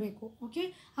ಶೇರ್ ಮಾಡಬೇಕು. ಓಕೆ,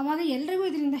 ಆವಾಗ ಎಲ್ರಿಗೂ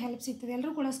ಇದರಿಂದ ಹೆಲ್ಪ್ ಸಿಗ್ತದೆ,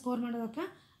 ಎಲ್ಲರೂ ಕೂಡ ಸ್ಕೋರ್ ಮಾಡೋದಕ್ಕೆ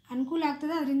ಅನುಕೂಲ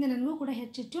ಆಗ್ತದೆ. ಅದರಿಂದ ನನಗೂ ಕೂಡ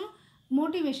ಹೆಚ್ಚೆಚ್ಚು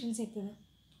ಮೋಟಿವೇಶನ್ ಸಿಗ್ತದೆ.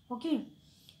 ಓಕೆ,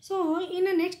 ಸೊ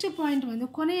ಇನ್ನು ನೆಕ್ಸ್ಟ್ ಪಾಯಿಂಟ್ ಬಂದು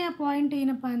ಕೊನೆಯ ಪಾಯಿಂಟ್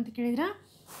ಏನಪ್ಪ ಅಂತ ಕೇಳಿದ್ರೆ,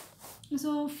 ಸೊ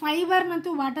ಫೈಬರ್ ಮತ್ತು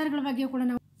ವಾಟರ್ಗಳ ಬಗ್ಗೆ ಕೂಡ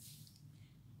ನಾವು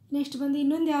ನೆಕ್ಸ್ಟ್ ಬಂದು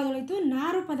ಇನ್ನೊಂದು ಯಾವುದೊಳಿತು,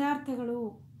 ನಾರು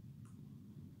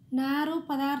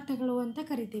ಪದಾರ್ಥಗಳು ಅಂತ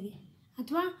ಕರಿತೀವಿ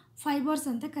ಅಥವಾ ಫೈಬರ್ಸ್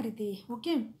ಅಂತ ಕರಿತೀವಿ.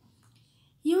 ಓಕೆ,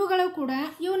 ಇವುಗಳು ಕೂಡ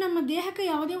ನಮ್ಮ ದೇಹಕ್ಕೆ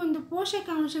ಯಾವುದೇ ಒಂದು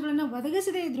ಪೋಷಕಾಂಶಗಳನ್ನು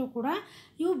ಒದಗಿಸದೇ ಇದ್ದರೂ ಕೂಡ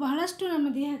ಇವು ಬಹಳಷ್ಟು ನಮ್ಮ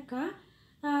ದೇಹಕ್ಕೆ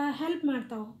ಹೆಲ್ಪ್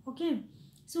ಮಾಡ್ತಾವೆ. ಓಕೆ,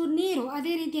 ಸೊ ನೀರು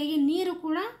ಅದೇ ರೀತಿಯಾಗಿ ನೀರು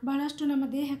ಕೂಡ ಬಹಳಷ್ಟು ನಮ್ಮ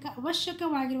ದೇಹಕ್ಕೆ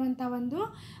ಅವಶ್ಯಕವಾಗಿರುವಂಥ ಒಂದು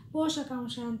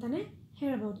ಪೋಷಕಾಂಶ ಅಂತಲೇ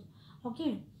ಹೇಳ್ಬೋದು. ಓಕೆ,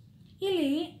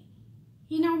 ಇಲ್ಲಿ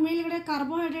ನಾವು ಮೇಲ್ಗಡೆ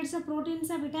ಕಾರ್ಬೋಹೈಡ್ರೇಟ್ಸ್, ಪ್ರೋಟೀನ್ಸ್,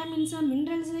 ವಿಟಮಿನ್ಸ್,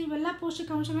 ಮಿನರಲ್ಸ್ ಇವೆಲ್ಲ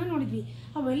ಪೋಷಕಾಂಶಗಳನ್ನು ನೋಡಿದ್ವಿ.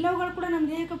 ಅವೆಲ್ಲವುಗಳು ಕೂಡ ನಮ್ಮ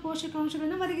ದೇಹಕ್ಕೆ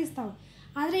ಪೋಷಕಾಂಶಗಳನ್ನು ಒದಗಿಸ್ತಾವೆ.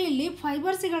 ಆದರೆ ಇಲ್ಲಿ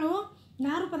ಫೈಬರ್ಸ್ಗಳು,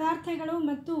 ನಾರು ಪದಾರ್ಥಗಳು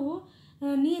ಮತ್ತು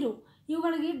ನೀರು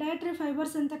ಇವುಗಳಿಗೆ ಡಯಟ್ರಿ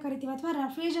ಫೈಬರ್ಸ್ ಅಂತ ಕರಿತೀವಿ ಅಥವಾ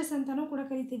ರಫೇಜಸ್ ಅಂತಲೂ ಕೂಡ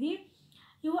ಕರಿತೀವಿ.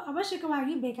 ಇವು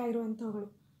ಅವಶ್ಯಕವಾಗಿ ಬೇಕಾಗಿರುವಂಥವುಗಳು.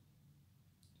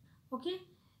 ಓಕೆ,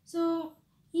 ಸೊ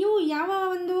ಇವು ಯಾವ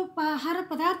ಒಂದು ಆಹಾರ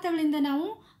ಪದಾರ್ಥಗಳಿಂದ ನಾವು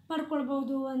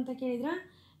ಪಡ್ಕೊಳ್ಬೋದು ಅಂತ ಕೇಳಿದ್ರೆ,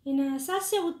 ಇನ್ನು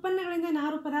ಸಸ್ಯ ಉತ್ಪನ್ನಗಳಿಂದ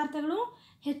ನಾರು ಪದಾರ್ಥಗಳು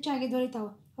ಹೆಚ್ಚಾಗಿ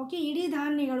ದೊರೀತಾವೆ. ಓಕೆ, ಇಡೀ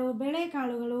ಧಾನ್ಯಗಳು,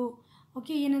 ಬೇಳೆಕಾಳುಗಳು,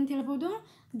 ಓಕೆ ಏನಂತ ಹೇಳ್ಬೋದು,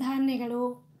 ಧಾನ್ಯಗಳು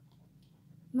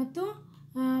ಮತ್ತು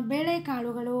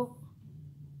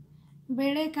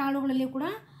ಬೇಳೆಕಾಳುಗಳಲ್ಲಿ ಕೂಡ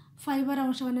ಫೈಬರ್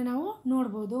ಅಂಶವನ್ನು ನಾವು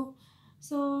ನೋಡ್ಬೋದು.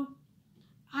 ಸೊ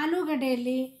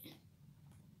ಆಲೂಗಡ್ಡೆಯಲ್ಲಿ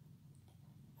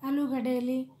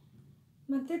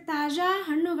ಮತ್ತು ತಾಜಾ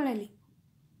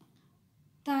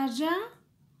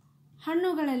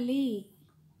ಹಣ್ಣುಗಳಲ್ಲಿ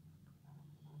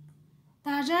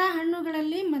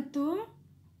ಮತ್ತು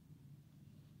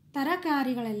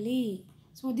ತರಕಾರಿಗಳಲ್ಲಿ.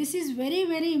 So this is very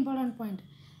very important point.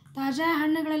 ತಾಜಾ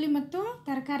ಹಣ್ಣುಗಳಲ್ಲಿ ಮತ್ತು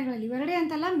ತರಕಾರಿಗಳಲ್ಲಿ ಇವೆರಡೇ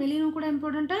ಅಂತಲ್ಲ, ಮೇಲಿನೂ ಕೂಡ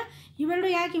ಇಂಪಾರ್ಟೆಂಟ್. ಇವೆರಡು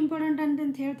ಯಾಕೆ ಇಂಪಾರ್ಟೆಂಟ್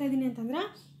ಅಂತ ಹೇಳ್ತಾ ಇದ್ದೀನಿ ಅಂತಂದ್ರೆ,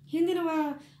 ಹಿಂದಿನ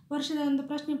ವರ್ಷದ ಒಂದು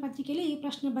ಪ್ರಶ್ನೆ ಪತ್ರಿಕೆಯಲ್ಲಿ ಈ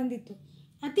ಪ್ರಶ್ನೆ ಬಂದಿತ್ತು.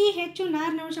 ಅತಿ ಹೆಚ್ಚು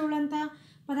ನಾರಿನಾಂಶವುಳ್ಳಂಥ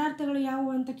ಪದಾರ್ಥಗಳು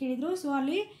ಯಾವುವು ಅಂತ ಕೇಳಿದರು. ಸೊ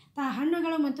ಅಲ್ಲಿ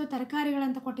ಹಣ್ಣುಗಳು ಮತ್ತು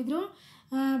ತರಕಾರಿಗಳಂತ ಕೊಟ್ಟಿದ್ದರು,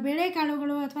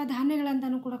 ಬೇಳೆಕಾಳುಗಳು ಅಥವಾ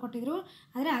ಧಾನ್ಯಗಳಂತಲೂ ಕೂಡ ಕೊಟ್ಟಿದ್ದರು.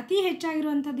 ಆದರೆ ಅತಿ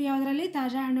ಹೆಚ್ಚಾಗಿರುವಂಥದ್ದು ಯಾವುದರಲ್ಲಿ?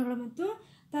 ತಾಜಾ ಹಣ್ಣುಗಳು ಮತ್ತು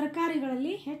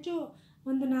ತರಕಾರಿಗಳಲ್ಲಿ ಹೆಚ್ಚು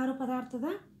ಒಂದು ನಾರು ಪದಾರ್ಥದ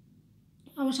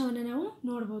ಅಂಶವನ್ನು ನಾವು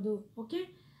ನೋಡ್ಬೋದು. ಓಕೆ,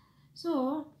 ಸೊ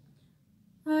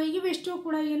ಇವೆಷ್ಟು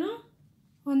ಕೂಡ ಏನು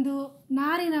ಒಂದು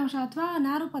ನಾರಿನ ಅಂಶ ಅಥವಾ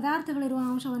ನಾರು ಪದಾರ್ಥಗಳಿರುವ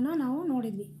ಅಂಶವನ್ನು ನಾವು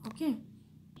ನೋಡಿದ್ವಿ. ಓಕೆ,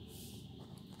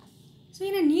 ಸೊ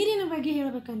ಇನ್ನು ನೀರಿನ ಬಗ್ಗೆ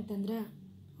ಹೇಳಬೇಕಂತಂದ್ರೆ,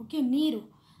 ಓಕೆ, ನೀರು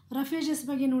ರೆಫ್ಯೂಜಸ್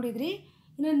ಬಗ್ಗೆ ನೋಡಿದ್ರಿ.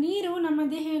 ಇನ್ನು ನೀರು ನಮ್ಮ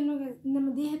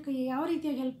ದೇಹಕ್ಕೆ ಯಾವ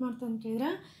ರೀತಿಯಾಗಿ ಹೆಲ್ಪ್ ಮಾಡ್ತದೆ ಅಂತ ಕೇಳಿದ್ರೆ,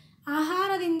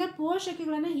 ಆಹಾರದಿಂದ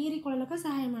ಪೋಷಕಗಳನ್ನು ಹೀರಿಕೊಳ್ಳಲಿಕ್ಕೆ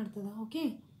ಸಹಾಯ ಮಾಡ್ತದೆ. ಓಕೆ,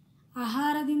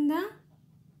 ಆಹಾರದಿಂದ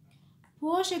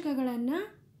ಪೋಷಕಗಳನ್ನು,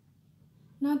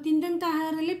 ನಾವು ತಿಂದಂಥ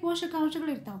ಆಹಾರದಲ್ಲಿ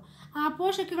ಪೋಷಕಾಂಶಗಳು ಇರ್ತಾವೆ. ಆ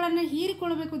ಪೋಷಕಗಳನ್ನು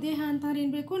ಹೀರಿಕೊಳ್ಳಬೇಕು ದೇಹ ಅಂತಂದ್ರೆ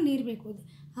ಏನು ಬೇಕು? ನೀರು ಬೇಕು.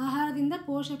 ಆಹಾರದಿಂದ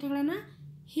ಪೋಷಕಗಳನ್ನು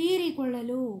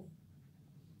ಹೀರಿಕೊಳ್ಳಲು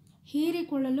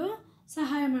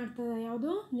ಸಹಾಯ ಮಾಡ್ತದೆ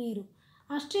ಯಾವುದು? ನೀರು.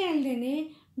 ಅಷ್ಟೇ ಅಲ್ಲದೆ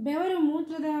ಬೆವರು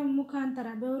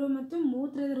ಮತ್ತು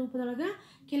ಮೂತ್ರದ ರೂಪದೊಳಗೆ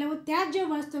ಕೆಲವು ತ್ಯಾಜ್ಯ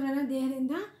ವಸ್ತುಗಳನ್ನು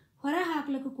ದೇಹದಿಂದ ಹೊರ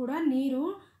ಹಾಕಲಿಕ್ಕೂ ಕೂಡ ನೀರು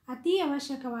ಅತಿ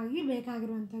ಅವಶ್ಯಕವಾಗಿ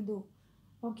ಬೇಕಾಗಿರುವಂಥದ್ದು.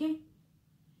 ಓಕೆ,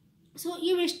 ಸೊ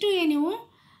ಇವೆಷ್ಟು ಏನಿವು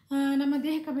ನಮ್ಮ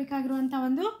ದೇಹಕ್ಕೆ ಬೇಕಾಗಿರುವಂಥ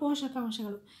ಒಂದು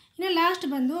ಪೋಷಕಾಂಶಗಳು. ಇನ್ನು ಲಾಸ್ಟ್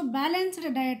ಬಂದು ಬ್ಯಾಲೆನ್ಸ್ಡ್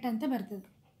ಡಯಟ್ ಅಂತ ಬರ್ತದೆ.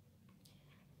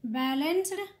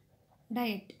 ಬ್ಯಾಲೆನ್ಸ್ಡ್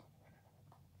ಡಯಟ್,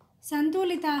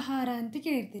 ಸಂತುಲಿತ ಆಹಾರ ಅಂತ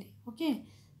ಕೇಳಿರ್ತೀರಿ. ಓಕೆ,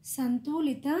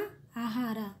 ಸಂತುಲಿತ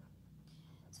ಆಹಾರ.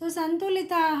 ಸೊ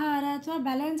ಸಂತುಲಿತ ಆಹಾರ ಅಥವಾ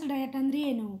ಬ್ಯಾಲೆನ್ಸ್ಡ್ ಡಯಟ್ ಅಂದರೆ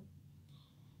ಏನು?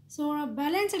 ಸೊ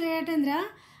ಬ್ಯಾಲೆನ್ಸ್ಡ್ ಡಯಟ್ ಅಂದ್ರೆ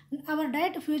our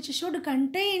diet which should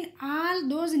contain all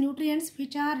those nutrients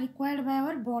which are required by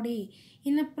our body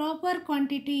in a proper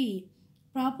quantity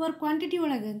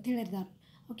ಒಳಗೆ ಅಂತ ಹೇಳಿರ್ತಾರೆ.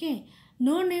 Okay,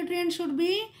 no nutrient should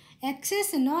be excess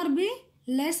nor be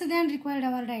less than required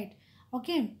our diet.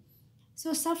 Okay, so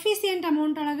sufficient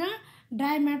amount ಒಳಗೆ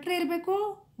dry matter ಇರಬೇಕು,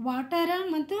 water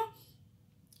ಮತ್ತು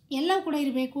ಎಲ್ಲವೂ ಕೂಡ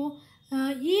ಇರಬೇಕು.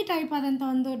 ಈ ಟೈಪ್ ಆದಂಥ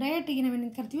ಒಂದು ಡಯಟಿಗೆ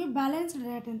ನಾವೇನು ಕರಿತೀವಿ? ಬ್ಯಾಲೆನ್ಸ್ಡ್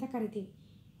ಡಯಟ್ ಅಂತ ಕರಿತೀವಿ.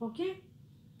 ಓಕೆ,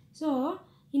 ಸೊ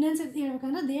ಇನ್ನೊಂದು ಸರ್ತಿ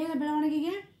ಹೇಳ್ಬೇಕಂದ್ರೆ, ದೇಹದ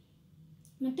ಬೆಳವಣಿಗೆಗೆ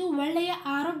ಮತ್ತು ಒಳ್ಳೆಯ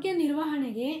ಆರೋಗ್ಯ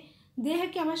ನಿರ್ವಹಣೆಗೆ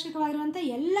ದೇಹಕ್ಕೆ ಅವಶ್ಯಕವಾಗಿರುವಂಥ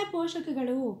ಎಲ್ಲ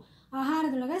ಪೋಷಕಗಳು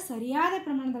ಆಹಾರದೊಳಗೆ ಸರಿಯಾದ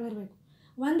ಪ್ರಮಾಣದಲ್ಲಿರಬೇಕು.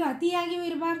 ಒಂದು ಅತಿಯಾಗಿಯೂ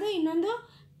ಇರಬಾರ್ದು, ಇನ್ನೊಂದು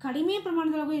ಕಡಿಮೆ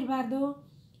ಪ್ರಮಾಣದೊಳಗೂ ಇರಬಾರ್ದು.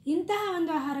 ಇಂತಹ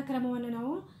ಒಂದು ಆಹಾರ ಕ್ರಮವನ್ನು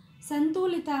ನಾವು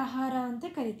ಸಂತುಲಿತ ಆಹಾರ ಅಂತ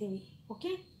ಕರಿತೀವಿ.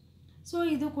 ಓಕೆ, ಸೊ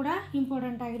ಇದು ಕೂಡ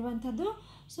ಇಂಪಾರ್ಟೆಂಟ್ ಆಗಿರುವಂಥದ್ದು.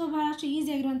 ಸೊ ಭಾಳಷ್ಟು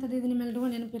ಈಸಿಯಾಗಿರುವಂಥದ್ದು, ಇದು ನಿಮ್ಮೆಲ್ಲರಿಗೂ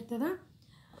ನೆನಪಿರ್ತದೆ.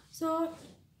 ಸೊ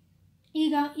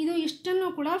ಈಗ ಇದು ಇಷ್ಟನ್ನು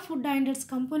ಕೂಡ ಫುಡ್ ಆ್ಯಂಡ್ ಇಟ್ಸ್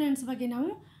ಕಂಪೋನೆಂಟ್ಸ್ ಬಗ್ಗೆ ನಾವು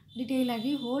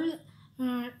ಡಿಟೇಲಾಗಿ ಹೋಲ್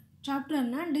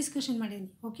ಚಾಪ್ಟರನ್ನು ಡಿಸ್ಕಷನ್ ಮಾಡಿದ್ದೀನಿ.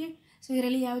 ಓಕೆ, ಸೊ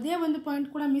ಇದರಲ್ಲಿ ಯಾವುದೇ ಒಂದು ಪಾಯಿಂಟ್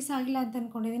ಕೂಡ ಮಿಸ್ ಆಗಿಲ್ಲ ಅಂತ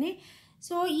ಅಂದ್ಕೊಂಡಿದ್ದೀನಿ.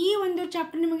 ಸೊ ಈ ಒಂದು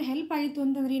ಚಾಪ್ಟರ್ ನಿಮಗೆ ಹೆಲ್ಪ್ ಆಗಿತ್ತು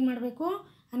ಅಂತಂದ್ರೆ ಏನು ಮಾಡಬೇಕು?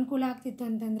 ಅನುಕೂಲ ಆಗ್ತಿತ್ತು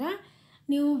ಅಂತಂದ್ರೆ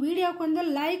ನೀವು ವಿಡಿಯೋಕ್ಕೊಂದು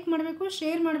ಲೈಕ್ ಮಾಡಬೇಕು,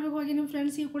 ಶೇರ್ ಮಾಡಬೇಕು. ಹಾಗೆ ನಿಮ್ಮ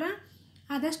ಫ್ರೆಂಡ್ಸಿಗೂ ಕೂಡ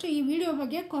ಆದಷ್ಟು ಈ ವಿಡಿಯೋ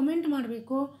ಬಗ್ಗೆ ಕಾಮೆಂಟ್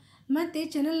ಮಾಡಬೇಕು. ಮತ್ತು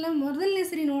ಚಾನಲ್ನ ಮೊದಲನೇ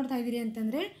ಸರಿ ನೋಡ್ತಾ ಇದ್ದೀರಿ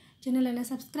ಅಂತಂದರೆ ಚಾನಲನ್ನು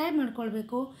ಸಬ್ಸ್ಕ್ರೈಬ್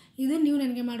ಮಾಡ್ಕೊಳ್ಬೇಕು. ಇದು ನೀವು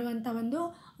ನನಗೆ ಮಾಡುವಂಥ ಒಂದು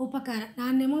ಉಪಕಾರ.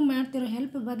 ನಾನು ನಿಮಗೆ ಮಾಡ್ತಿರೋ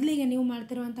ಹೆಲ್ಪ್ ಬದಲಿಗೆ ನೀವು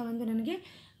ಮಾಡ್ತಿರುವಂಥ ಒಂದು ನನಗೆ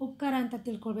ಉಪಕಾರ ಅಂತ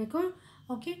ತಿಳ್ಕೊಳ್ಬೇಕು.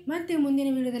 ಓಕೆ, ಮತ್ತೆ ಮುಂದಿನ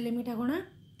ವಿಡಿಯೋದಲ್ಲಿ ಮೀಟ್ ಆಗೋಣ.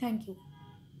 Thank you.